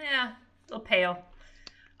 Yeah, a little pale.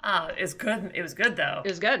 It was good. It was good, though. It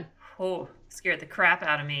was good. Oh, scared the crap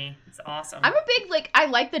out of me. It's awesome. I'm a big, I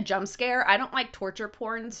like the jump scare. I don't like torture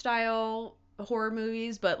porn style horror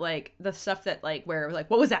movies, but like the stuff that where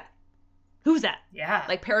what was that? Who's that? Yeah.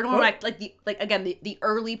 Like paranormal, the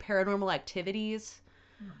early Paranormal Activities,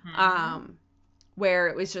 where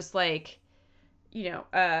it was just like,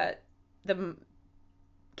 the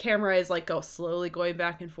camera is go slowly going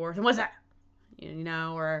back and forth, and what's that?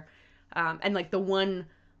 Or and like the one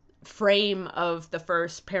frame of the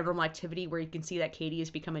first Paranormal Activity where you can see that Katie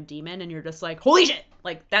has become a demon, and you're just like, holy shit,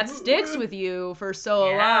 like that sticks with you for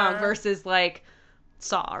so long, versus like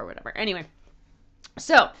Saw or whatever. Anyway,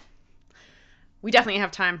 so we definitely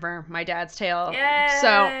have time for my dad's tale. Yay!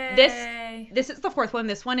 So this is the fourth one.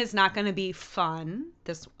 This one is not going to be fun.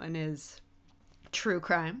 This one is true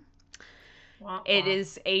crime. It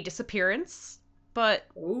is a disappearance, but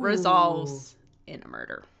resolves in a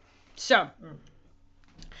murder. So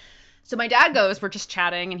my dad goes, we're just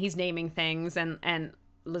chatting, and he's naming things, and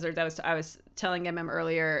Lizards, I was telling him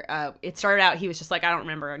earlier, it started out, he was just like, I don't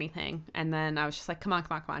remember anything. And then I was just like, come on.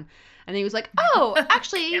 And then he was like, oh,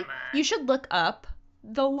 actually, you should look up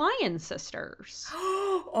the Lyon sisters.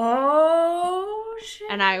 Oh,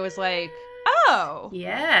 shit. And I was like, oh.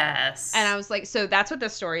 Yes. And I was like, so that's what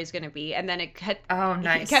this story is going to be. And then it kept,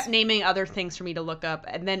 nice. He kept naming other things for me to look up.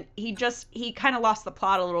 And then he kind of lost the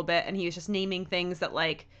plot a little bit, and he was just naming things that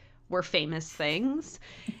were famous things.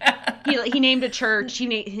 He named a church.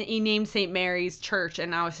 He named St. Mary's Church,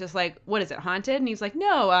 and I was just like, what is it, haunted? And he's like,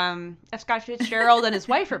 no, F. Scott Fitzgerald and his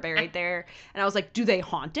wife are buried there. And I was like, do they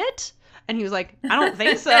haunt it? And he was like, I don't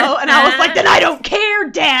think so. And I was like, then I don't care,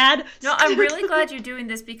 Dad. No, I'm really glad you're doing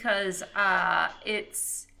this, because I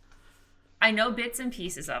know bits and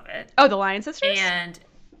pieces of it. Oh, the Lyon sisters? And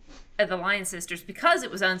the Lyon sisters, because it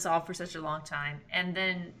was unsolved for such a long time. And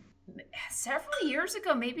then several years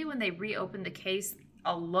ago, maybe when they reopened the case,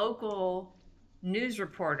 a local news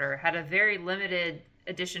reporter had a very limited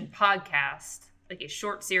edition podcast, like a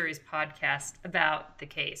short series podcast about the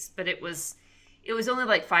case, but it was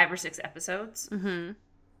only 5 or 6 episodes. Mm-hmm.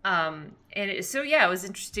 And it was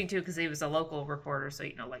interesting too, because he was a local reporter, so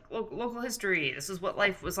local history. This is what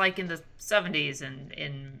life was like in the 70's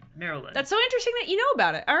in Maryland. That's so interesting that you know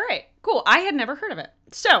about it. All right, cool. I had never heard of it.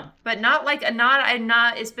 So, but not.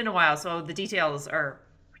 It's been a while, so the details are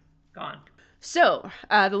gone. So,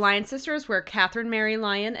 the Lyon sisters were Catherine Mary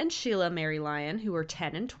Lyon and Sheila Mary Lyon, who were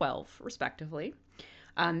 10 and 12, respectively.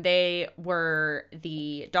 They were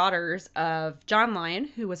the daughters of John Lyon,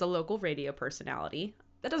 who was a local radio personality.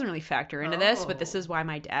 That doesn't really factor into this, but this is why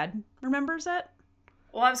my dad remembers it.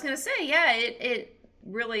 Well, I was going to say, it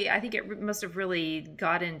really, I think it must have really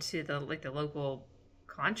got into the local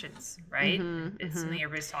conscience, right? It's something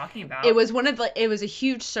everybody's talking about. It was it was a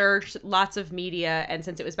huge surge, lots of media, and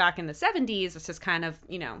since it was back in the 70s, this is kind of,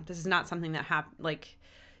 this is not something that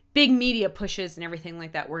big media pushes and everything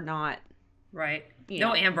like that were not right.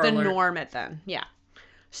 No Amber the Alert. norm at then. Yeah.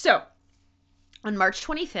 So, on March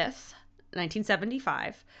 25th,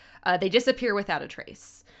 1975, they disappear without a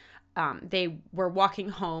trace. They were walking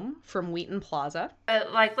home from Wheaton Plaza.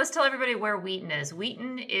 Let's tell everybody where Wheaton is.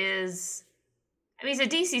 Wheaton is, it's a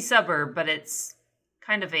DC suburb, but it's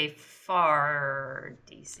kind of a far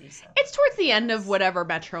DC suburb. It's towards the end of whatever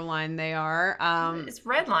metro line they are. It's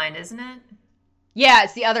Red Line, isn't it? Yeah,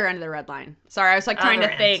 it's the other end of the Red Line. Sorry, I was trying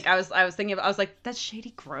to think. I was thinking I was like, that's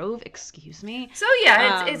Shady Grove, excuse me. So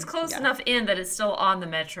yeah, it's close enough in that it's still on the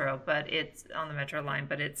metro, but it's on the metro line,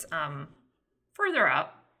 but it's further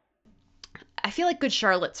up. I feel like Good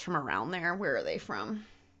Charlotte's from around there. Where are they from?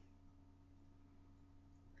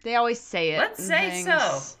 They always say it. Let's say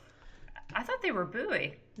so. I thought they were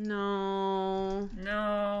Bowie. No,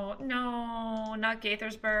 not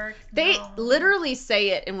Gaithersburg. They literally say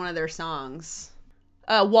it in one of their songs.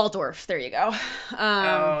 Waldorf. There you go.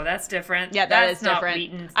 That's different. Yeah, that's not different.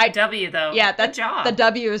 Wheaton's W though. Yeah, good job. The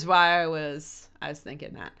W is why I was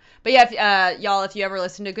thinking that. But yeah, y'all, if you ever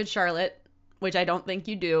listen to Good Charlotte, which I don't think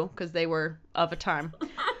you do because they were of a time.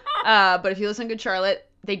 But if you listen to Good Charlotte,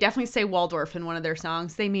 they definitely say Waldorf in one of their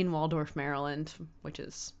songs. They mean Waldorf, Maryland, which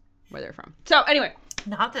is where they're from. So anyway.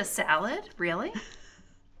 Not the salad? Really?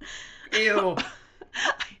 Ew.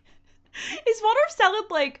 Is Waldorf salad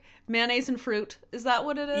like mayonnaise and fruit? Is that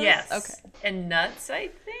what it is? Yes. Okay. And nuts, I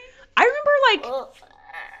think? I remember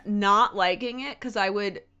not liking it because I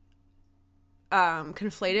would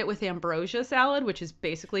conflate it with ambrosia salad, which is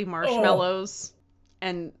basically marshmallows.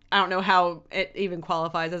 And I don't know how it even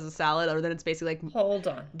qualifies as a salad other than it's basically like... Hold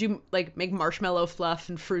on. Make marshmallow fluff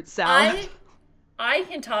and fruit salad. I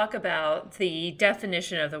can talk about the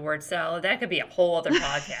definition of the word salad. That could be a whole other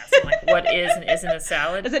podcast. Like what is and isn't a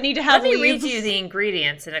salad. Does it need to have leaves? Let me read you the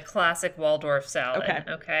ingredients in a classic Waldorf salad.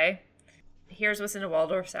 Okay. Here's what's in a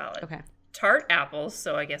Waldorf salad. Okay. Tart apples,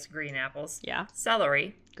 so I guess green apples. Yeah.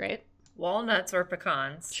 Celery. Great. Walnuts or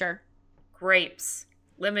pecans. Sure. Grapes.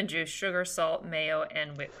 Lemon juice, sugar, salt, mayo,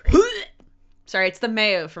 and whipped cream. Sorry, it's the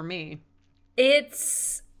mayo for me.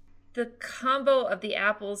 It's the combo of the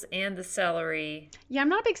apples and the celery. Yeah, I'm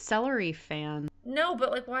not a big celery fan. No,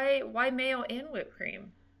 but why mayo and whipped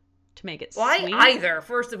cream? To make it why sweet? Either?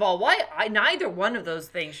 First of all, neither one of those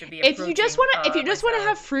things should be. If you just want to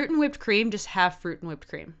have fruit and whipped cream, just have fruit and whipped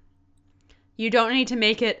cream. You don't need to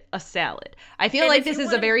make it a salad. I feel like this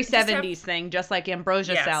is a very 70s thing, just like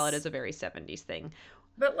ambrosia salad is a very 70s thing.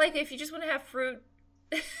 But if you just want to have fruit,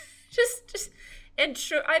 just. And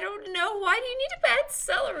I don't know. Why do you need to add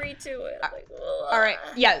celery to it? All right.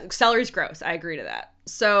 Yeah, celery's gross. I agree to that.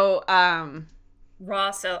 So,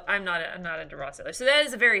 raw celery. I'm not into raw celery. So that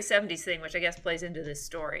is a very 70s thing, which I guess plays into this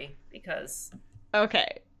story because.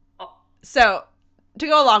 Okay. So, to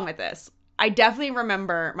go along with this, I definitely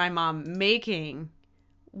remember my mom making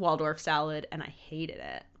Waldorf salad, and I hated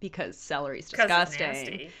it because celery's disgusting. It's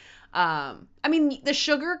nasty. The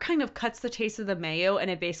sugar kind of cuts the taste of the mayo, and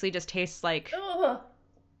it basically just tastes like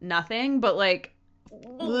nothing, but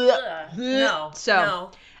no.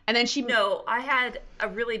 And then I had a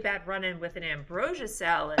really bad run-in with an ambrosia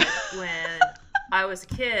salad when I was a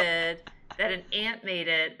kid that an aunt made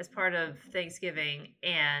it as part of Thanksgiving,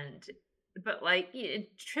 but in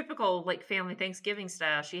typical family Thanksgiving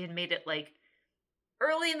style, she had made it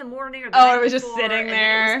early in the morning or the night it was before, just sitting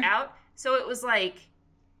there. It was out, so it was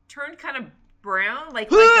turned kind of brown, like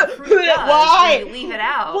the fruit does. Why? When you leave it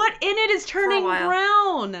out. What in it is turning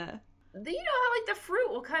brown? You know how the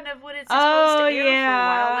fruit will kind of when it's exposed to air for a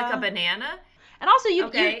while, like a banana. And also, you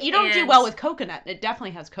don't do well with coconut. It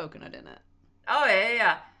definitely has coconut in it. Oh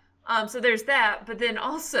yeah. So there's that, but then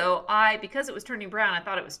also because it was turning brown, I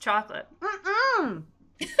thought it was chocolate.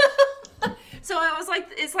 So it was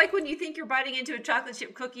it's like when you think you're biting into a chocolate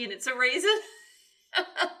chip cookie and it's a raisin.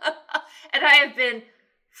 And I have been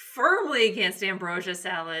firmly against ambrosia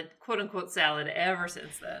salad, quote unquote salad, ever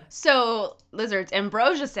since then. So, lizards,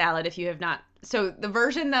 ambrosia salad, if you have not. So, the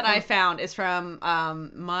version that I found is from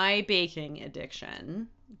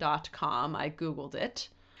mybakingaddiction.com. I Googled it.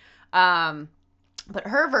 But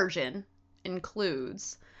her version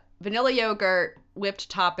includes vanilla yogurt, whipped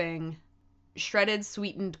topping, shredded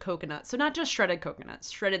sweetened coconut. So, not just shredded coconut,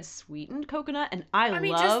 shredded sweetened coconut. And I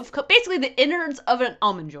love basically the innards of an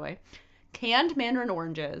almond joy. Canned mandarin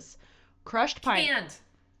oranges, crushed pineapple,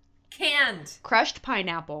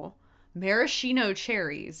 maraschino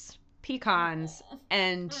cherries, pecans,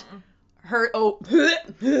 and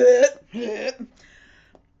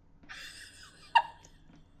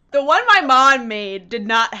Ron made did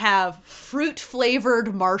not have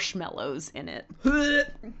fruit-flavored marshmallows in it.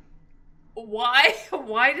 Why?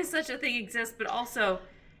 Why does such a thing exist? But also,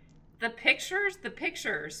 the pictures,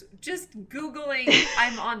 just Googling,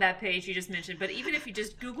 I'm on that page you just mentioned, but even if you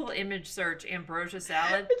just Google image search ambrosia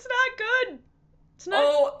salad. It's not good. It's not.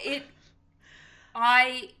 Oh,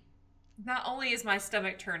 not only is my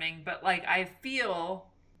stomach turning, but like I feel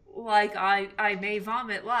like I may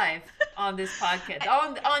vomit live on this podcast.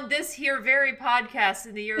 on this here very podcast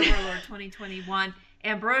in the year of our Lord 2021.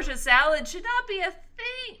 Ambrosia salad should not be a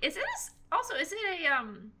thing. Is it a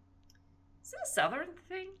Southern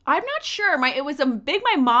thing? I'm not sure. It was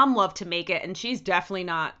my mom loved to make it, and she's definitely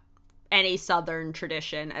not any Southern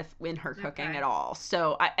tradition in her cooking at all.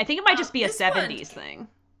 So I think it might just be a 70's thing.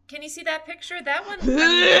 Can you see that picture? That one,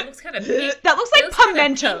 it looks kind of pink. That looks like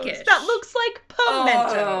pimentos. That looks like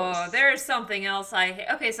pimentos. Oh, there's something else I hate.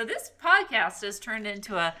 Okay, so this podcast has turned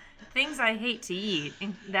into a things I hate to eat,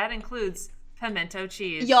 and that includes pimento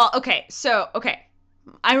cheese. Y'all, okay.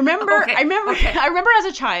 I remember as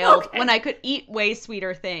a child when I could eat way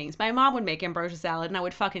sweeter things. My mom would make ambrosia salad and I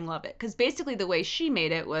would fucking love it. Because basically the way she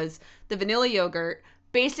made it was the vanilla yogurt,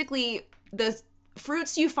 basically the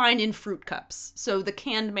fruits you find in fruit cups. So the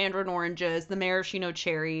canned mandarin oranges, the maraschino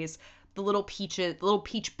cherries, the little peaches, the little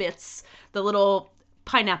peach bits, the little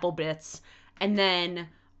pineapple bits, and then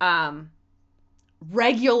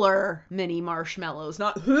regular mini marshmallows,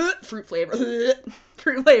 not fruit flavored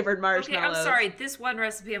marshmallows. Okay, I'm sorry. This one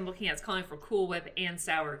recipe I'm looking at is calling for Cool Whip and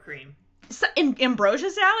sour cream. So in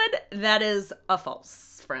ambrosia salad, that is a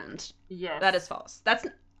false, friend. Yes. That is false. That's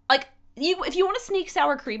like if you want to sneak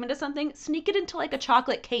sour cream into something, sneak it into like a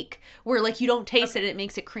chocolate cake where like you don't taste it and it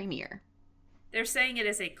makes it creamier. They're saying it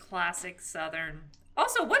is a classic Southern.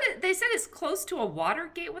 Also, they said it's close to a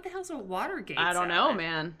Watergate. What the hell's a Watergate? I don't know,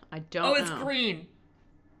 man. I don't know. Oh, it's green.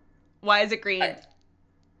 Why is it green?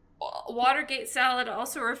 Watergate salad,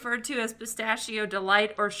 also referred to as pistachio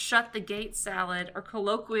delight or shut the gate salad, or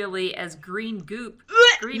colloquially as green goop,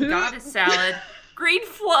 green goddess salad, green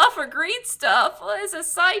fluff, or green stuff, is a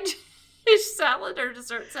side dish salad or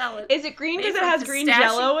dessert salad. Is it green because it has green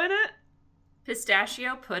Jello in it?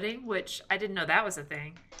 Pistachio pudding, which I didn't know that was a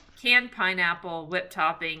thing. Canned pineapple, whipped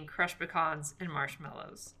topping, crushed pecans, and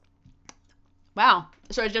marshmallows. Wow.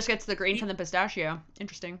 So it just gets the green from the pistachio.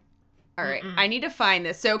 Interesting. All right. I need to find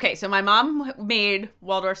this. So my mom made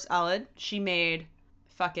Waldorf salad. She made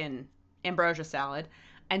fucking ambrosia salad.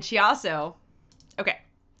 And she also... Okay.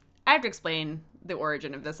 I have to explain the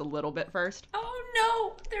origin of this a little bit first. Oh,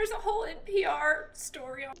 no. There's a whole NPR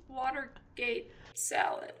story on Watergate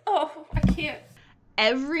salad. Oh, I can't.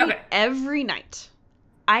 Every night...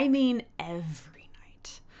 I mean every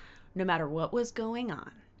night, no matter what was going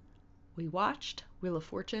on, we watched Wheel of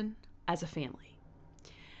Fortune as a family.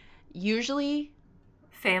 Usually...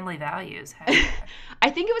 Family values. I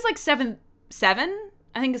think it was like 7.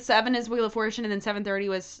 I think 7 is Wheel of Fortune and then 7:30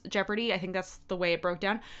 was Jeopardy. I think that's the way it broke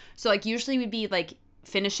down. So like usually we'd be like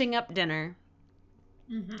finishing up dinner.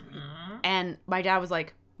 Mm-hmm. And my dad was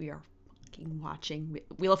like, we are fucking watching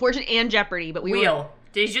Wheel of Fortune and Jeopardy. But Wheel.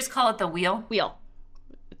 Did you just call it the Wheel? Wheel.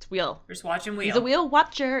 It's Wheel. Just watching Wheel. He's a wheel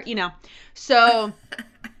watcher, you know. So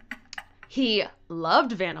he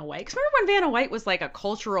loved Vanna White. Because remember when Vanna White was like a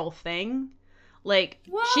cultural thing? Like,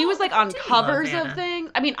 she was like on covers of things.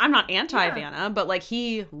 I mean, I'm not anti-Vanna, but like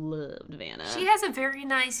he loved Vanna. She has a very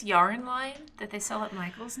nice yarn line that they sell at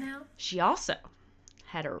Michael's now. She also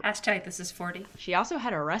had a... Hashtag this is 40. She also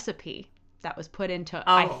had a recipe that was put into,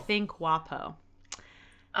 I think, WAPO.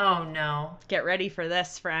 Oh, no. Get ready for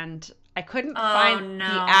this, friend. I couldn't find the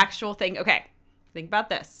actual thing. Okay, think about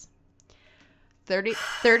this.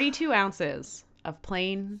 32 ounces of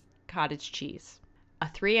plain cottage cheese. A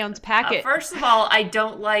 3-ounce packet. First of all, I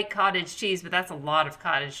don't like cottage cheese, but that's a lot of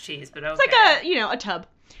cottage cheese. But okay. It's like a tub.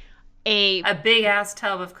 A big ass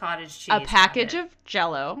tub of cottage cheese. A package of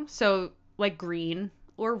Jello, so like green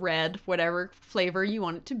or red, whatever flavor you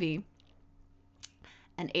want it to be.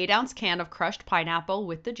 An 8-ounce can of crushed pineapple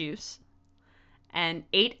with the juice. And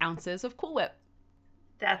 8 ounces of Cool Whip.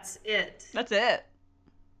 That's it. That's it.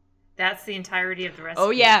 That's the entirety of the recipe. Oh,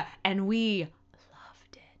 yeah. And we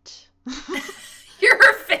loved it.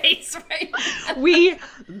 Your face right now. We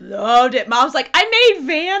loved it. Mom's like, I made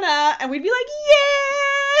Vanna. And we'd be like,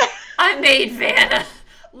 yeah. I made Vanna.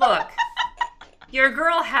 Look, your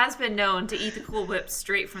girl has been known to eat the Cool Whip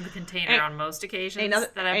straight from the container on most occasions.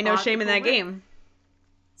 Ain't no shame in that game.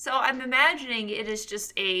 So I'm imagining it is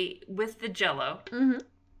just with the Jello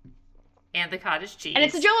and the cottage cheese. And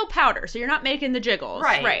it's a Jello powder, so you're not making the jiggles.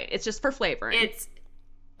 Right. Right. It's just for flavoring. It's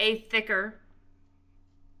a thicker,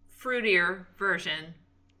 fruitier version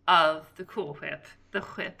of the Cool Whip. The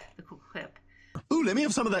Cool Whip. Ooh, let me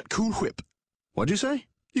have some of that Cool Whip. What'd you say?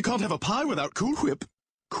 You can't have a pie without Cool Whip.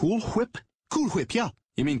 Cool Whip? Cool Whip, yeah.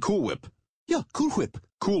 You mean Cool Whip? Yeah, Cool Whip.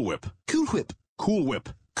 Cool Whip. Cool Whip. Cool Whip.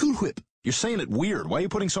 Cool Whip. You're saying it weird. Why are you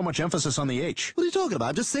putting so much emphasis on the H? What are you talking about?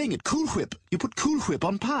 I'm just saying it. Cool Whip. You put Cool Whip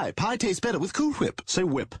on pie. Pie tastes better with Cool Whip. Say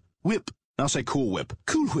whip. Whip. Now say Cool Whip.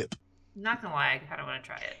 Cool Whip. Not gonna lie, I kind of want to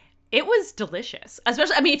try it. It was delicious.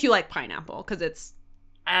 Especially, I mean, if you like pineapple, because it's...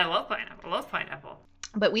 I love pineapple. I love pineapple.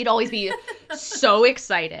 But we'd always be so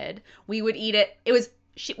excited. We would eat it. It was...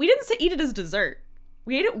 we didn't eat it as dessert.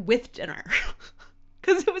 We ate it with dinner.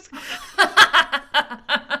 Because it was...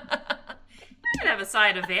 I could have a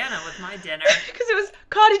side of Vanna with my dinner. Because it was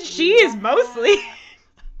cottage cheese, mostly.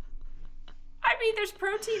 I mean, there's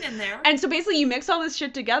protein in there. And so basically you mix all this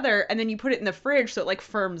shit together and then you put it in the fridge so it like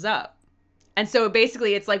firms up. And so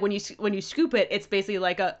basically it's like when you scoop it, it's basically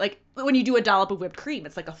like when you do a dollop of whipped cream,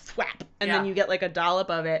 it's like a thwap. And then you get like a dollop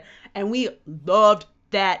of it. And we loved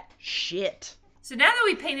that shit. So now that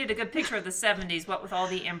we painted a good picture of the 70s, what with all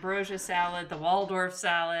the ambrosia salad, the Waldorf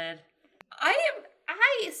salad, I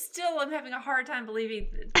still am having a hard time believing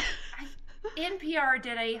that NPR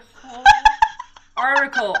did a whole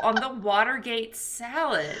article on the Watergate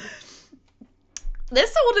salad.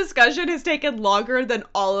 This whole discussion has taken longer than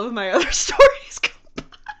all of my other stories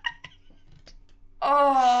combined.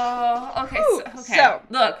 Oh, okay. Ooh, So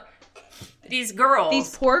look, these girls,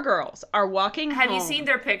 these poor girls, are walking home. Have you seen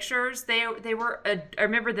their pictures? They were. I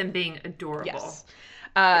remember them being adorable. Yes.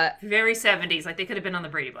 Very 70s, like they could have been on the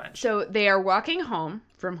Brady Bunch. So they are walking home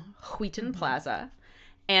from Wheaton Plaza,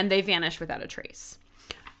 and they vanish without a trace.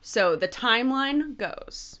 So the timeline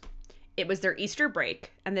goes, it was their Easter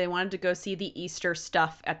break, and they wanted to go see the Easter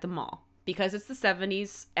stuff at the mall. Because it's the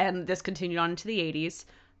 70s, and this continued on into the 80s,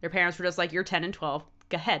 their parents were just like, you're 10 and 12,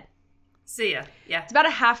 go ahead. See ya, yeah. It's about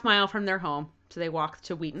a half mile from their home, so they walk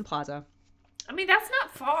to Wheaton Plaza. I mean, that's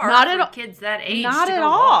not far not for at all. Kids that age. Not to at go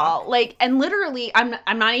all. walk. Like, and literally, I'm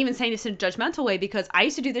not even saying this in a judgmental way because I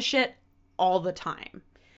used to do this shit all the time.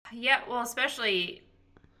 Yeah, well, especially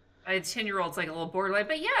a 10-year-old's like a little borderline.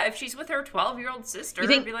 But yeah, if she's with her 12-year-old sister,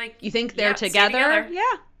 I'd be like, you think they're yeah, together? Yeah.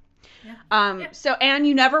 Yeah. So, and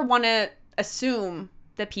you never want to assume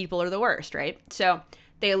that people are the worst, right? So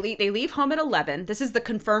they leave home at 11. This is the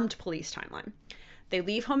confirmed police timeline. They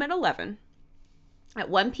leave home at 11. At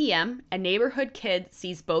 1 p.m., a neighborhood kid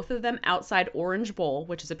sees both of them outside Orange Bowl,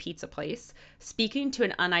 which is a pizza place, speaking to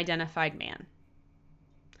an unidentified man.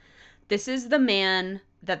 This is the man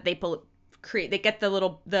that they create. They get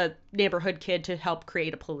the neighborhood kid to help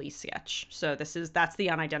create a police sketch. So that's the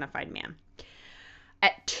unidentified man.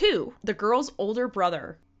 At 2, the girl's older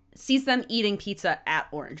brother sees them eating pizza at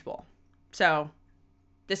Orange Bowl. So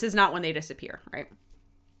this is not when they disappear, right?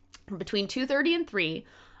 Between 2:30 and 3,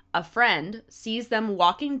 a friend sees them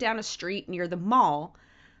walking down a street near the mall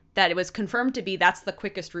that it was confirmed to be that's the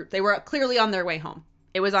quickest route. They were clearly on their way home.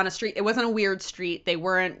 It was on a street. It wasn't a weird street. They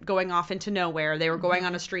weren't going off into nowhere. They were going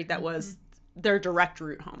on a street that was their direct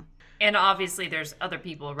route home. And obviously there's other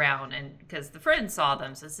people around, and because the friend saw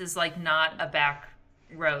them, so this is like not a back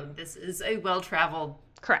road. This is a well-traveled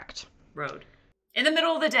Correct. road. In the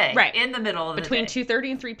middle of the day. Right. In the middle of the Between day.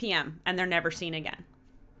 2:30 and 3 p.m. and they're never seen again.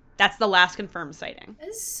 That's the last confirmed sighting. That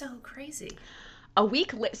is so crazy. A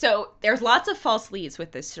week later, so there's lots of false leads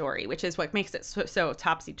with this story, which is what makes it so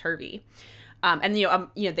topsy-turvy. And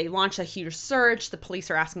they launch a huge search. The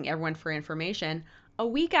police are asking everyone for information. A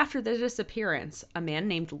week after the disappearance, a man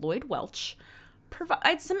named Lloyd Welch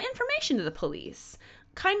provides some information to the police.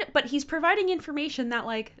 But he's providing information that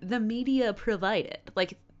like the media provided.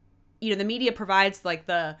 Like, the media provides like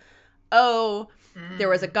there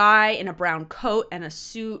was a guy in a brown coat and a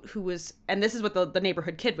suit who was, and this is what the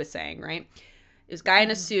neighborhood kid was saying, right? This guy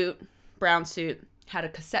in a suit, brown suit, had a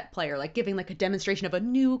cassette player, like giving like a demonstration of a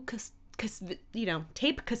new,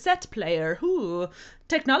 tape cassette player. Ooh,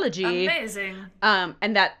 technology. Amazing.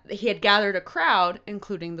 And that he had gathered a crowd,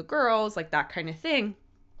 including the girls, like that kind of thing.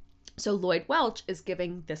 So Lloyd Welch is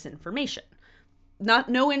giving this information.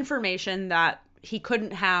 No information that he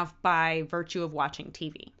couldn't have by virtue of watching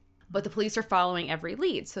TV. But the police are following every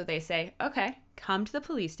lead. So they say, okay, come to the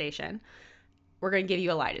police station. We're going to give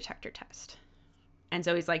you a lie detector test. And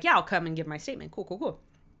so he's like, yeah, I'll come and give my statement. Cool.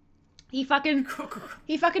 He fucking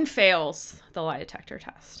fails the lie detector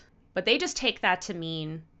test. But they just take that to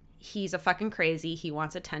mean he's a fucking crazy. He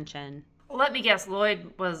wants attention. Let me guess,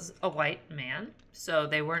 Lloyd was a white man, so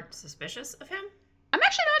they weren't suspicious of him? I'm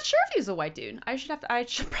actually not sure if he's a white dude. I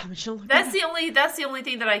should probably look That's the only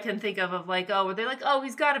thing that I can think of like, where they're like,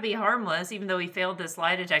 he's got to be harmless, even though he failed this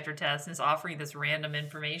lie detector test and is offering this random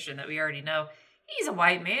information that we already know. He's a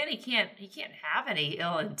white man. He can't have any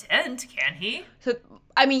ill intent, can he? So,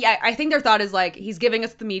 I mean, I think their thought is like, he's giving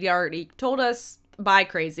us the media already told us, bye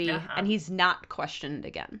crazy, and he's not questioned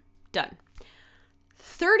again. Done.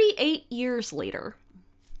 38 years later.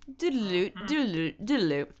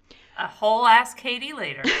 Doodaloo. A whole ass Katie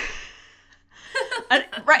later.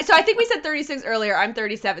 Right, so I think we said 36 earlier. I'm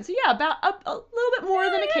 37. So yeah, about a little bit more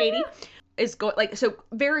than a Katie. So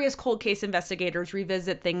various cold case investigators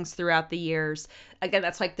revisit things throughout the years. Again,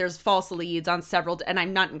 that's like there's false leads on several, and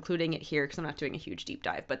I'm not including it here because I'm not doing a huge deep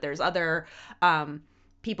dive, but there's other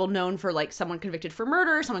people known for like someone convicted for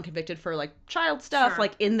murder, someone convicted for like child stuff,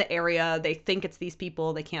 like in the area. They think it's these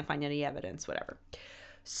people. They can't find any evidence, whatever.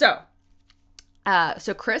 So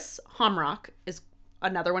Chris Homrock is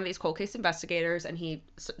another one of these cold case investigators, and he's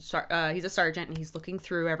a sergeant, and he's looking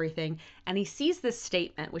through everything, and he sees this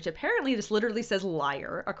statement, which apparently just literally says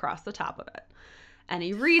liar across the top of it. And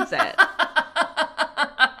he reads it.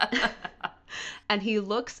 And he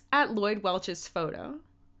looks at Lloyd Welch's photo,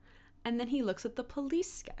 and then he looks at the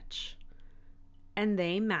police sketch, and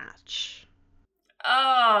they match.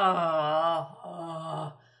 Oh.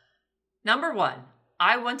 Number one,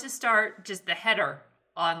 I want to start just the header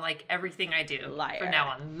on like everything I do. Liar. From now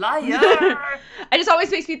on. Liar. It just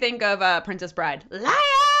always makes me think of Princess Bride. Liar!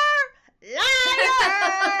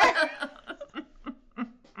 Liar!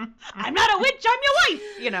 I'm not a witch, I'm your wife!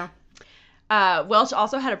 You know. Welch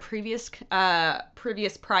also had a previous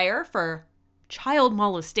prior for child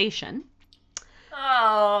molestation.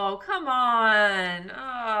 Oh, come on.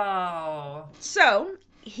 Oh. So,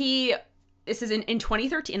 this is in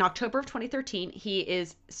 2013, in October of 2013, he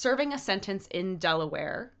is serving a sentence in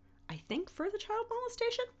Delaware, I think, for the child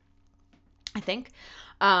molestation. I think.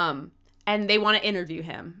 And they want to interview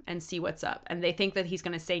him and see what's up. And they think that he's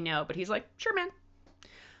going to say no, but he's like, sure, man.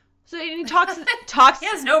 So he talks. He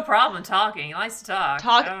has no problem talking. He likes to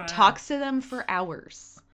talk. Talks to them for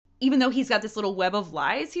hours. Even though he's got this little web of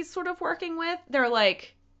lies he's sort of working with, they're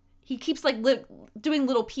like, he keeps like doing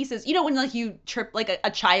little pieces. You know when like you trip, like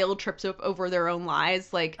a child trips over their own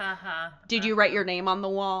lies, like, did you write your name on the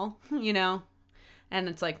wall? You know, and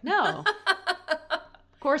it's like, no,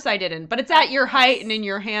 of course I didn't. But it's at your height and in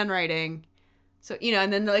your handwriting. So, you know,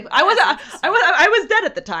 and then like, I was dead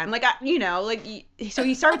at the time. Like, so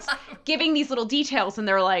he starts giving these little details, and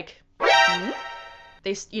they're like,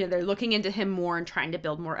 they're looking into him more and trying to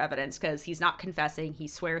build more evidence because he's not confessing. He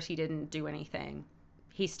swears he didn't do anything.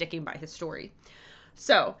 He's sticking by his story.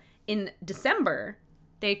 So in December,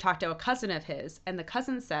 they talked to a cousin of his, and the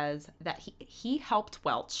cousin says that he helped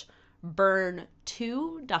Welch burn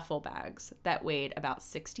 2 duffel bags that weighed about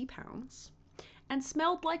 60 pounds and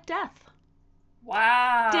smelled like death.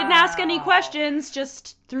 Wow. Didn't ask any questions,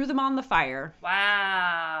 just threw them on the fire.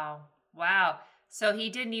 Wow. So he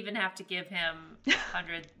didn't even have to give him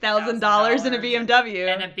 $100,000 in a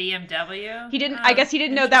BMW. And a BMW? He didn't. I guess he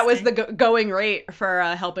didn't know that was the going rate for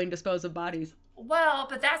helping dispose of bodies. Well,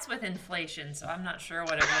 but that's with inflation, so I'm not sure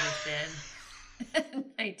what it would have been in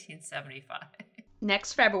 1975.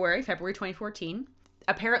 Next February 2014,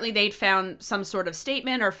 apparently they'd found some sort of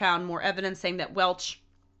statement or found more evidence saying that Welch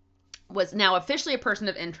was now officially a person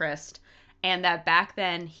of interest, and that back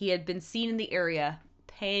then he had been seen in the area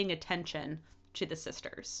paying attention to the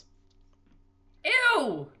sisters.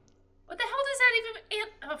 Ew! What the hell does that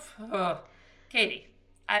even... Katie,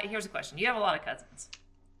 here's a question. You have a lot of cousins.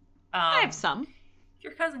 I have some. If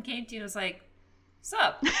your cousin came to you and was like,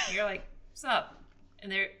 sup? And you're like, sup?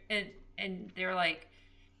 And they're like,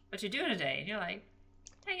 what you doing today? And you're like,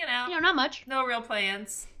 hanging out. You know, not much. No real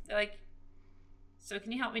plans. They're like, so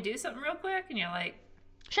can you help me do something real quick? And you're like,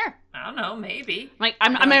 sure. I don't know, maybe. Like,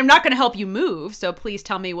 I'm not going to help you move, so please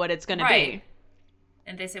tell me what it's going to be.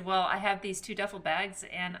 And they said, well, I have these 2 duffel bags,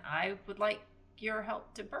 and I would like your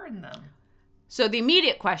help to burn them. So the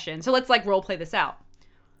immediate question, so let's like role play this out.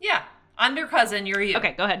 Yeah. I'm your cousin, you're you.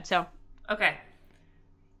 Okay, go ahead. Okay.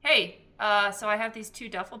 Hey, so I have these 2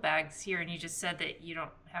 duffel bags here, and you just said that you don't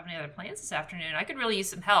have any other plans this afternoon. I could really use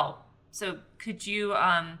some help. So could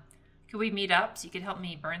we meet up so you could help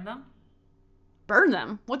me burn them? Burn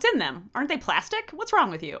them? What's in them? Aren't they plastic? What's wrong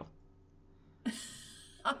with you?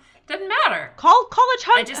 Doesn't matter. Call College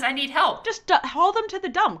Hunk. I need help. Just haul them to the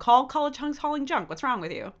dump. Call College Hunk's hauling junk. What's wrong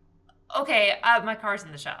with you? Okay, my car's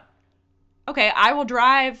in the shop. Okay, I will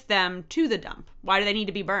drive them to the dump. Why do they need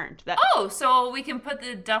to be burned? So we can put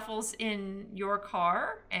the duffels in your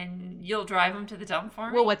car and you'll drive them to the dump for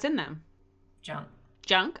me? Well, what's in them?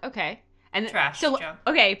 Junk. Okay. And trash. Junk.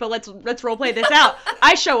 Okay, but let's role play this out.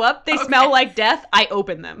 I show up, they smell like death, I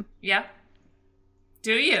open them. Yeah.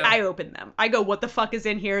 Do you? I open them. I go, what the fuck is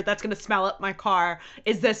in here that's going to smell up my car?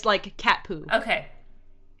 Is this like cat poo? Okay.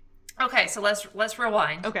 Okay, so let's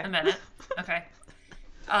rewind a minute. Okay.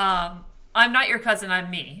 I'm not your cousin, I'm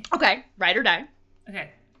me. Okay, ride or die.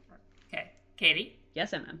 Okay. Katie?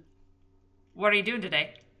 Yes, MM. What are you doing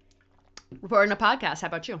today? Recording a podcast. How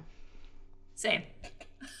about you? Same.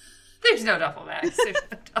 There's no duffel bags.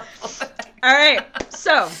 All right,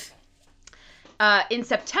 so in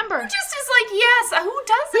September... Who just is like, yes, who does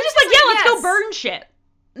that? We're just like, yeah, let's go burn shit.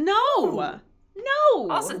 No.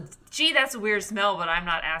 No. Also, gee, that's a weird smell, but I'm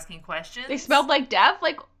not asking questions. They smelled like death?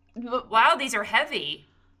 Like... Wow, these are heavy.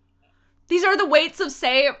 These are the weights of,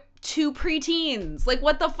 say, 2 preteens. Like,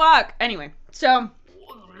 what the fuck? Anyway, so...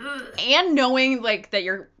 And knowing, like, that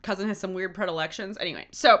your cousin has some weird predilections. Anyway,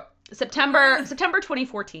 so September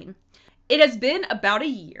 2014. It has been about a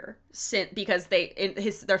year since, because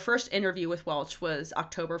their first interview with Welch was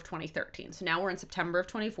October of 2013. So now we're in September of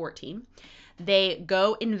 2014. They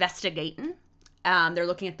go investigating. They're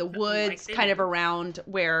looking at the woods kind of around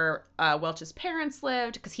where Welch's parents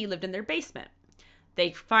lived, because he lived in their basement.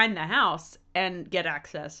 They find the house and get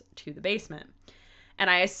access to the basement. And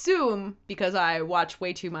I assume, because I watch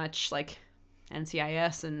way too much, like,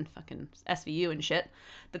 NCIS and fucking SVU and shit,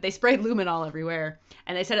 that they sprayed luminol everywhere.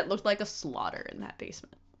 And they said it looked like a slaughter in that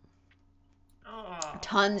basement. Oh.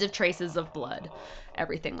 Tons of traces of blood.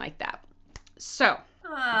 Everything like that. So.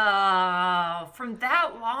 From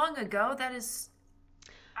that long ago, that is...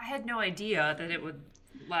 I had no idea that it would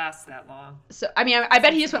last that long. So, I mean, I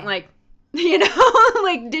bet he just went like, you know,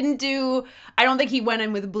 like didn't do... I don't think he went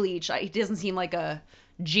in with bleach. He doesn't seem like a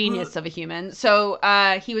genius of a human. So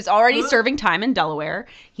he was already serving time in Delaware.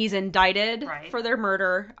 He's indicted for their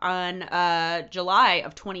murder on July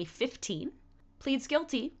of 2015. Pleads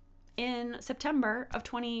guilty in September of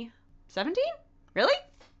 2017? Really?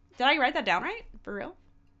 Did I write that down right? For real?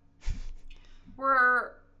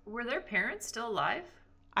 Were their parents still alive?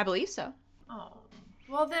 I believe so. Oh.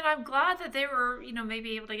 Well, then I'm glad that they were,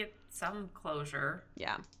 maybe able to get some closure.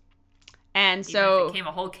 Yeah. And Even so... if it became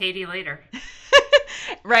a whole Katie later.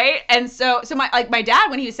 Right? And so my dad,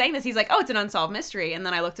 when he was saying this, he's like, oh, it's an unsolved mystery. And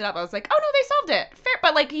then I looked it up. I was like, oh, no, they solved it. Fair.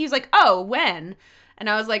 But, like, he's like, oh, when? And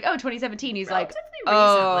I was like, oh, 2017. He's like,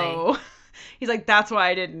 oh. He's like, that's why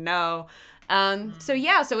I didn't know. So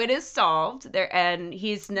it is solved there. And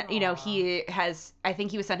he's, he has, I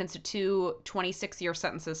think he was sentenced to 2 26-year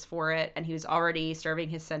sentences for it. And he was already serving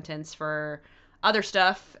his sentence for other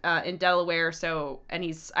stuff in Delaware. So, and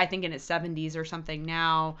he's, I think, in his 70s or something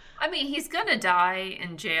now. I mean, he's going to die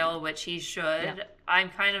in jail, which he should. Yeah. I'm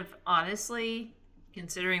kind of, honestly,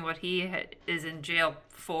 considering what he is in jail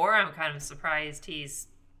for, I'm kind of surprised he's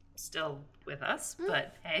still with us. Mm.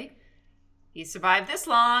 But hey, he survived this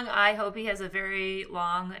long. I hope he has a very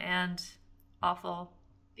long and awful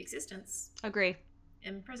existence. Agree.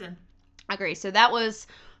 In prison. Agree. So that was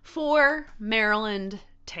 4 Maryland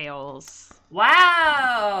tales.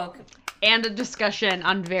 Wow. And a discussion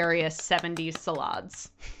on various 70s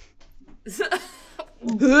salads. I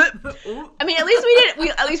mean, at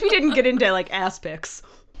least we didn't get into like ass pics.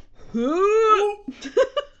 No,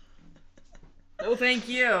 thank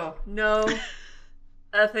you. No.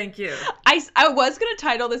 Thank you. I was going to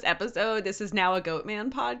title this episode, "This is now a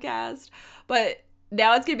Goatman podcast," but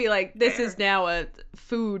now it's going to be like, "This is now a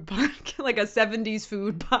food podcast," like a 70s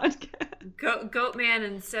food podcast. Goatman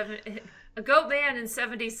and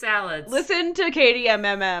 70s salads. Listen to Katie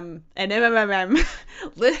MMM and MMM.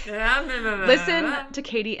 Listen to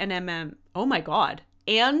Katie and MM. Oh my God.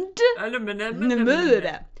 And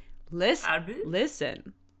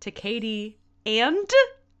listen to Katie and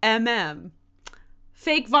MM.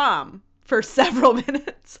 Fake vom for several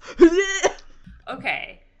minutes.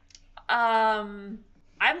 Okay. I'm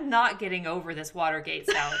not getting over this Watergate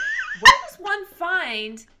salad. Where does one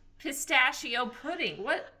find pistachio pudding?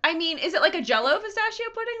 What? I mean, is it like a Jell-O pistachio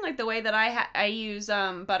pudding, like the way that I use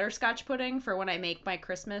butterscotch pudding for when I make my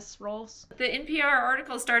Christmas rolls? The NPR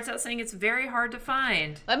article starts out saying it's very hard to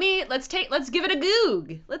find. Let's give it a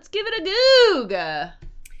goog. Let's give it a goog.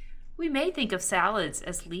 We may think of salads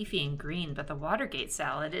as leafy and green, but the Watergate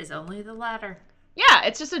salad is only the latter. Yeah,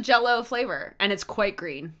 it's just a Jell-O flavor, and it's quite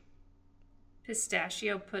green.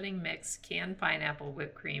 Pistachio pudding mix, canned pineapple,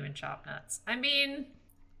 whipped cream, and chopped nuts. I mean,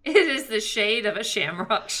 it is the shade of a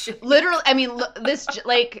shamrock shake. Literally, I mean, this,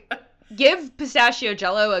 like, give pistachio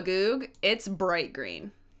Jell-O a goog, it's bright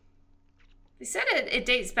green. They said it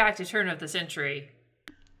dates back to turn of the century.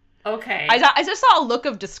 Okay. I just saw a look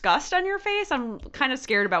of disgust on your face. I'm kind of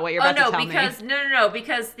scared about what you're about to tell me.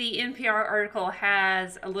 Because the NPR article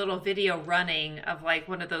has a little video running of like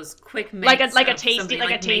one of those quick makes like a tasty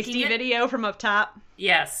video from up top.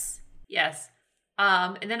 Yes. Yes.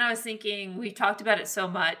 And then I was thinking, we've talked about it so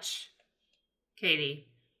much, Katie.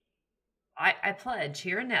 I pledge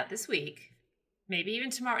here and now this week, maybe even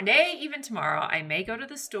tomorrow, I may go to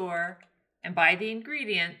the store and buy the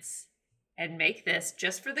ingredients and make this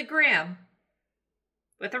just for the gram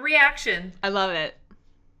with a reaction. I love it.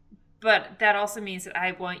 But that also means that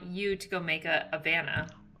I want you to go make a Vanna.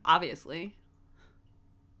 Obviously.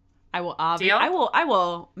 Deal? I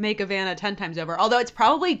will make a Vanna 10 times over. Although it's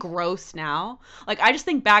probably gross now. Like, I just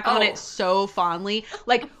think back on it so fondly.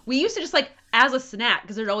 Like, we used to just, like, as a snack,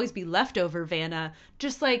 because there'd always be leftover Vanna,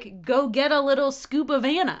 just, like, go get a little scoop of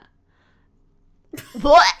Vanna.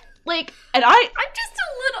 What? Like, and I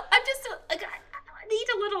need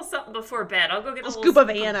a little something before bed. I'll go get a little scoop of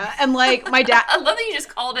Vanna. And, like, my dad... I love that you just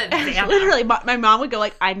called it Vanna. Literally, my mom would go,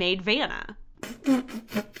 like, I made Vanna.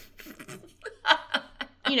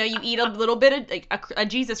 You know, you eat a little bit of like, a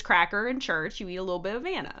Jesus cracker in church. You eat a little bit of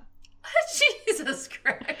Vanna. A Jesus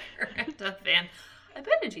cracker and a Vanna. I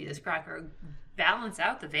bet a Jesus cracker would balance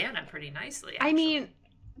out the Vanna pretty nicely, actually. I mean,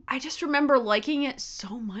 I just remember liking it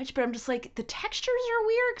so much, but I'm just like, the textures are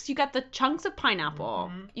weird because you got the chunks of pineapple.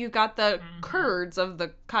 Mm-hmm. You got the curds of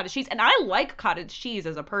the cottage cheese. And I like cottage cheese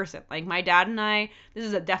as a person. Like, my dad and I, this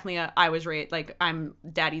is definitely I was raised, like, I'm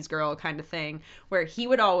daddy's girl kind of thing, where he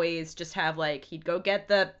would always just have, like, he'd go get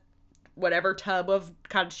the whatever tub of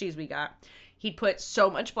cottage cheese we got. He'd put so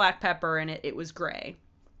much black pepper in it, it was gray.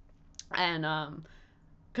 And,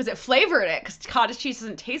 because it flavored it, because cottage cheese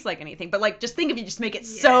doesn't taste like anything. But, like, just think if you just make it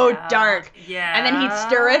so dark. Yeah. And then he'd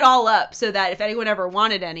stir it all up so that if anyone ever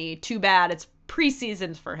wanted any, too bad, it's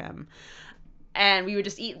pre-seasoned for him. And we would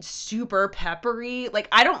just eat super peppery. Like,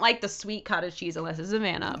 I don't like the sweet cottage cheese unless it's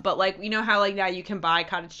Savannah. But, like, you know how, like, now you can buy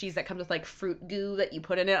cottage cheese that comes with, like, fruit goo that you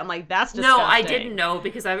put in it? I'm like, that's disgusting. No, I didn't know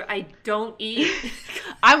because I don't eat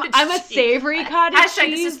I'm a savory cottage Hashtag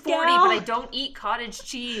cheese this is 40, gal. but I don't eat cottage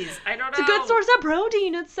cheese. I don't know. It's a good source of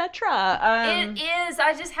protein, etc. It is.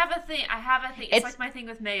 I just have a thing. It's like my thing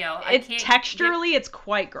with mayo. Texturally, it's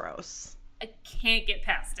quite gross. I can't get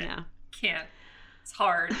past it. Yeah. Can't. It's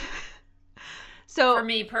hard. So for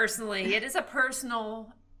me personally, it is a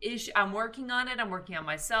personal issue. I'm working on it. I'm working on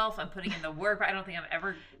myself. I'm putting in the work. But I don't think I'm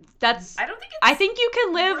ever. I think you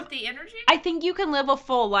can live worth the energy. I think you can live a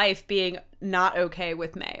full life being not okay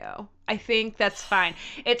with mayo. I think that's fine.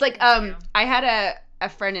 It's like I had a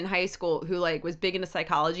friend in high school who like was big into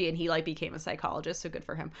psychology and he like became a psychologist, so good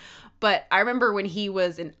for him. But I remember when he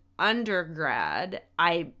was an undergrad,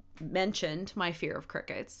 I mentioned my fear of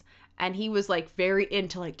crickets. And he was, like, very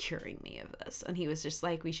into, like, curing me of this. And he was just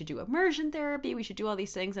like, we should do immersion therapy. We should do all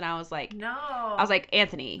these things. And I was like, no. I was like,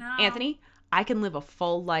 Anthony, I can live a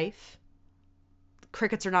full life.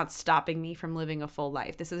 Crickets are not stopping me from living a full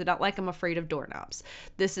life. This is not like I'm afraid of doorknobs.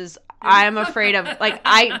 I'm afraid of, like,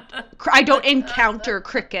 I don't encounter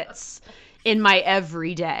crickets in my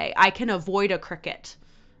everyday. I can avoid a cricket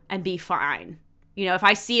and be fine. You know, if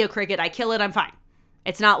I see a cricket, I kill it, I'm fine.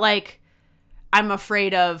 It's not like I'm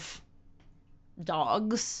afraid of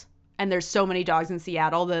dogs, and there's so many dogs in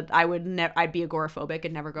Seattle that I'd be agoraphobic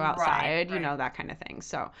and never go outside, right. You know, that kind of thing.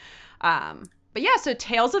 So, but yeah, so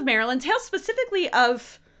Tales of Maryland, tales specifically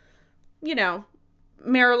of, you know,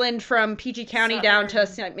 Maryland from PG County down to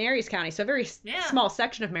St. Mary's County. So a very small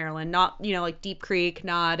section of Maryland, not, you know, like Deep Creek,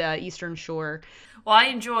 not Eastern Shore. Well, I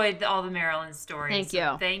enjoyed all the Maryland stories. Thank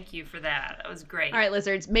you. Thank you for that. That was great. All right,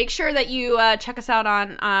 lizards, make sure that you check us out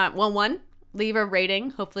on, one, leave a rating,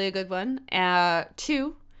 hopefully a good one.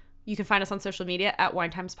 2, you can find us on social media at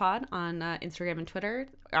WineTimesPod on Instagram and Twitter.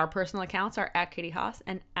 Our personal accounts are at Katie Haas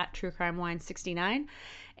and at TrueCrimeWine69.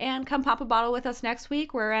 And come pop a bottle with us next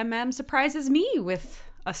week where MM surprises me with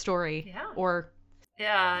a story. Yeah. Or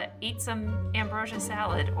eat some ambrosia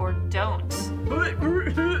salad or don't.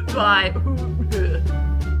 Bye.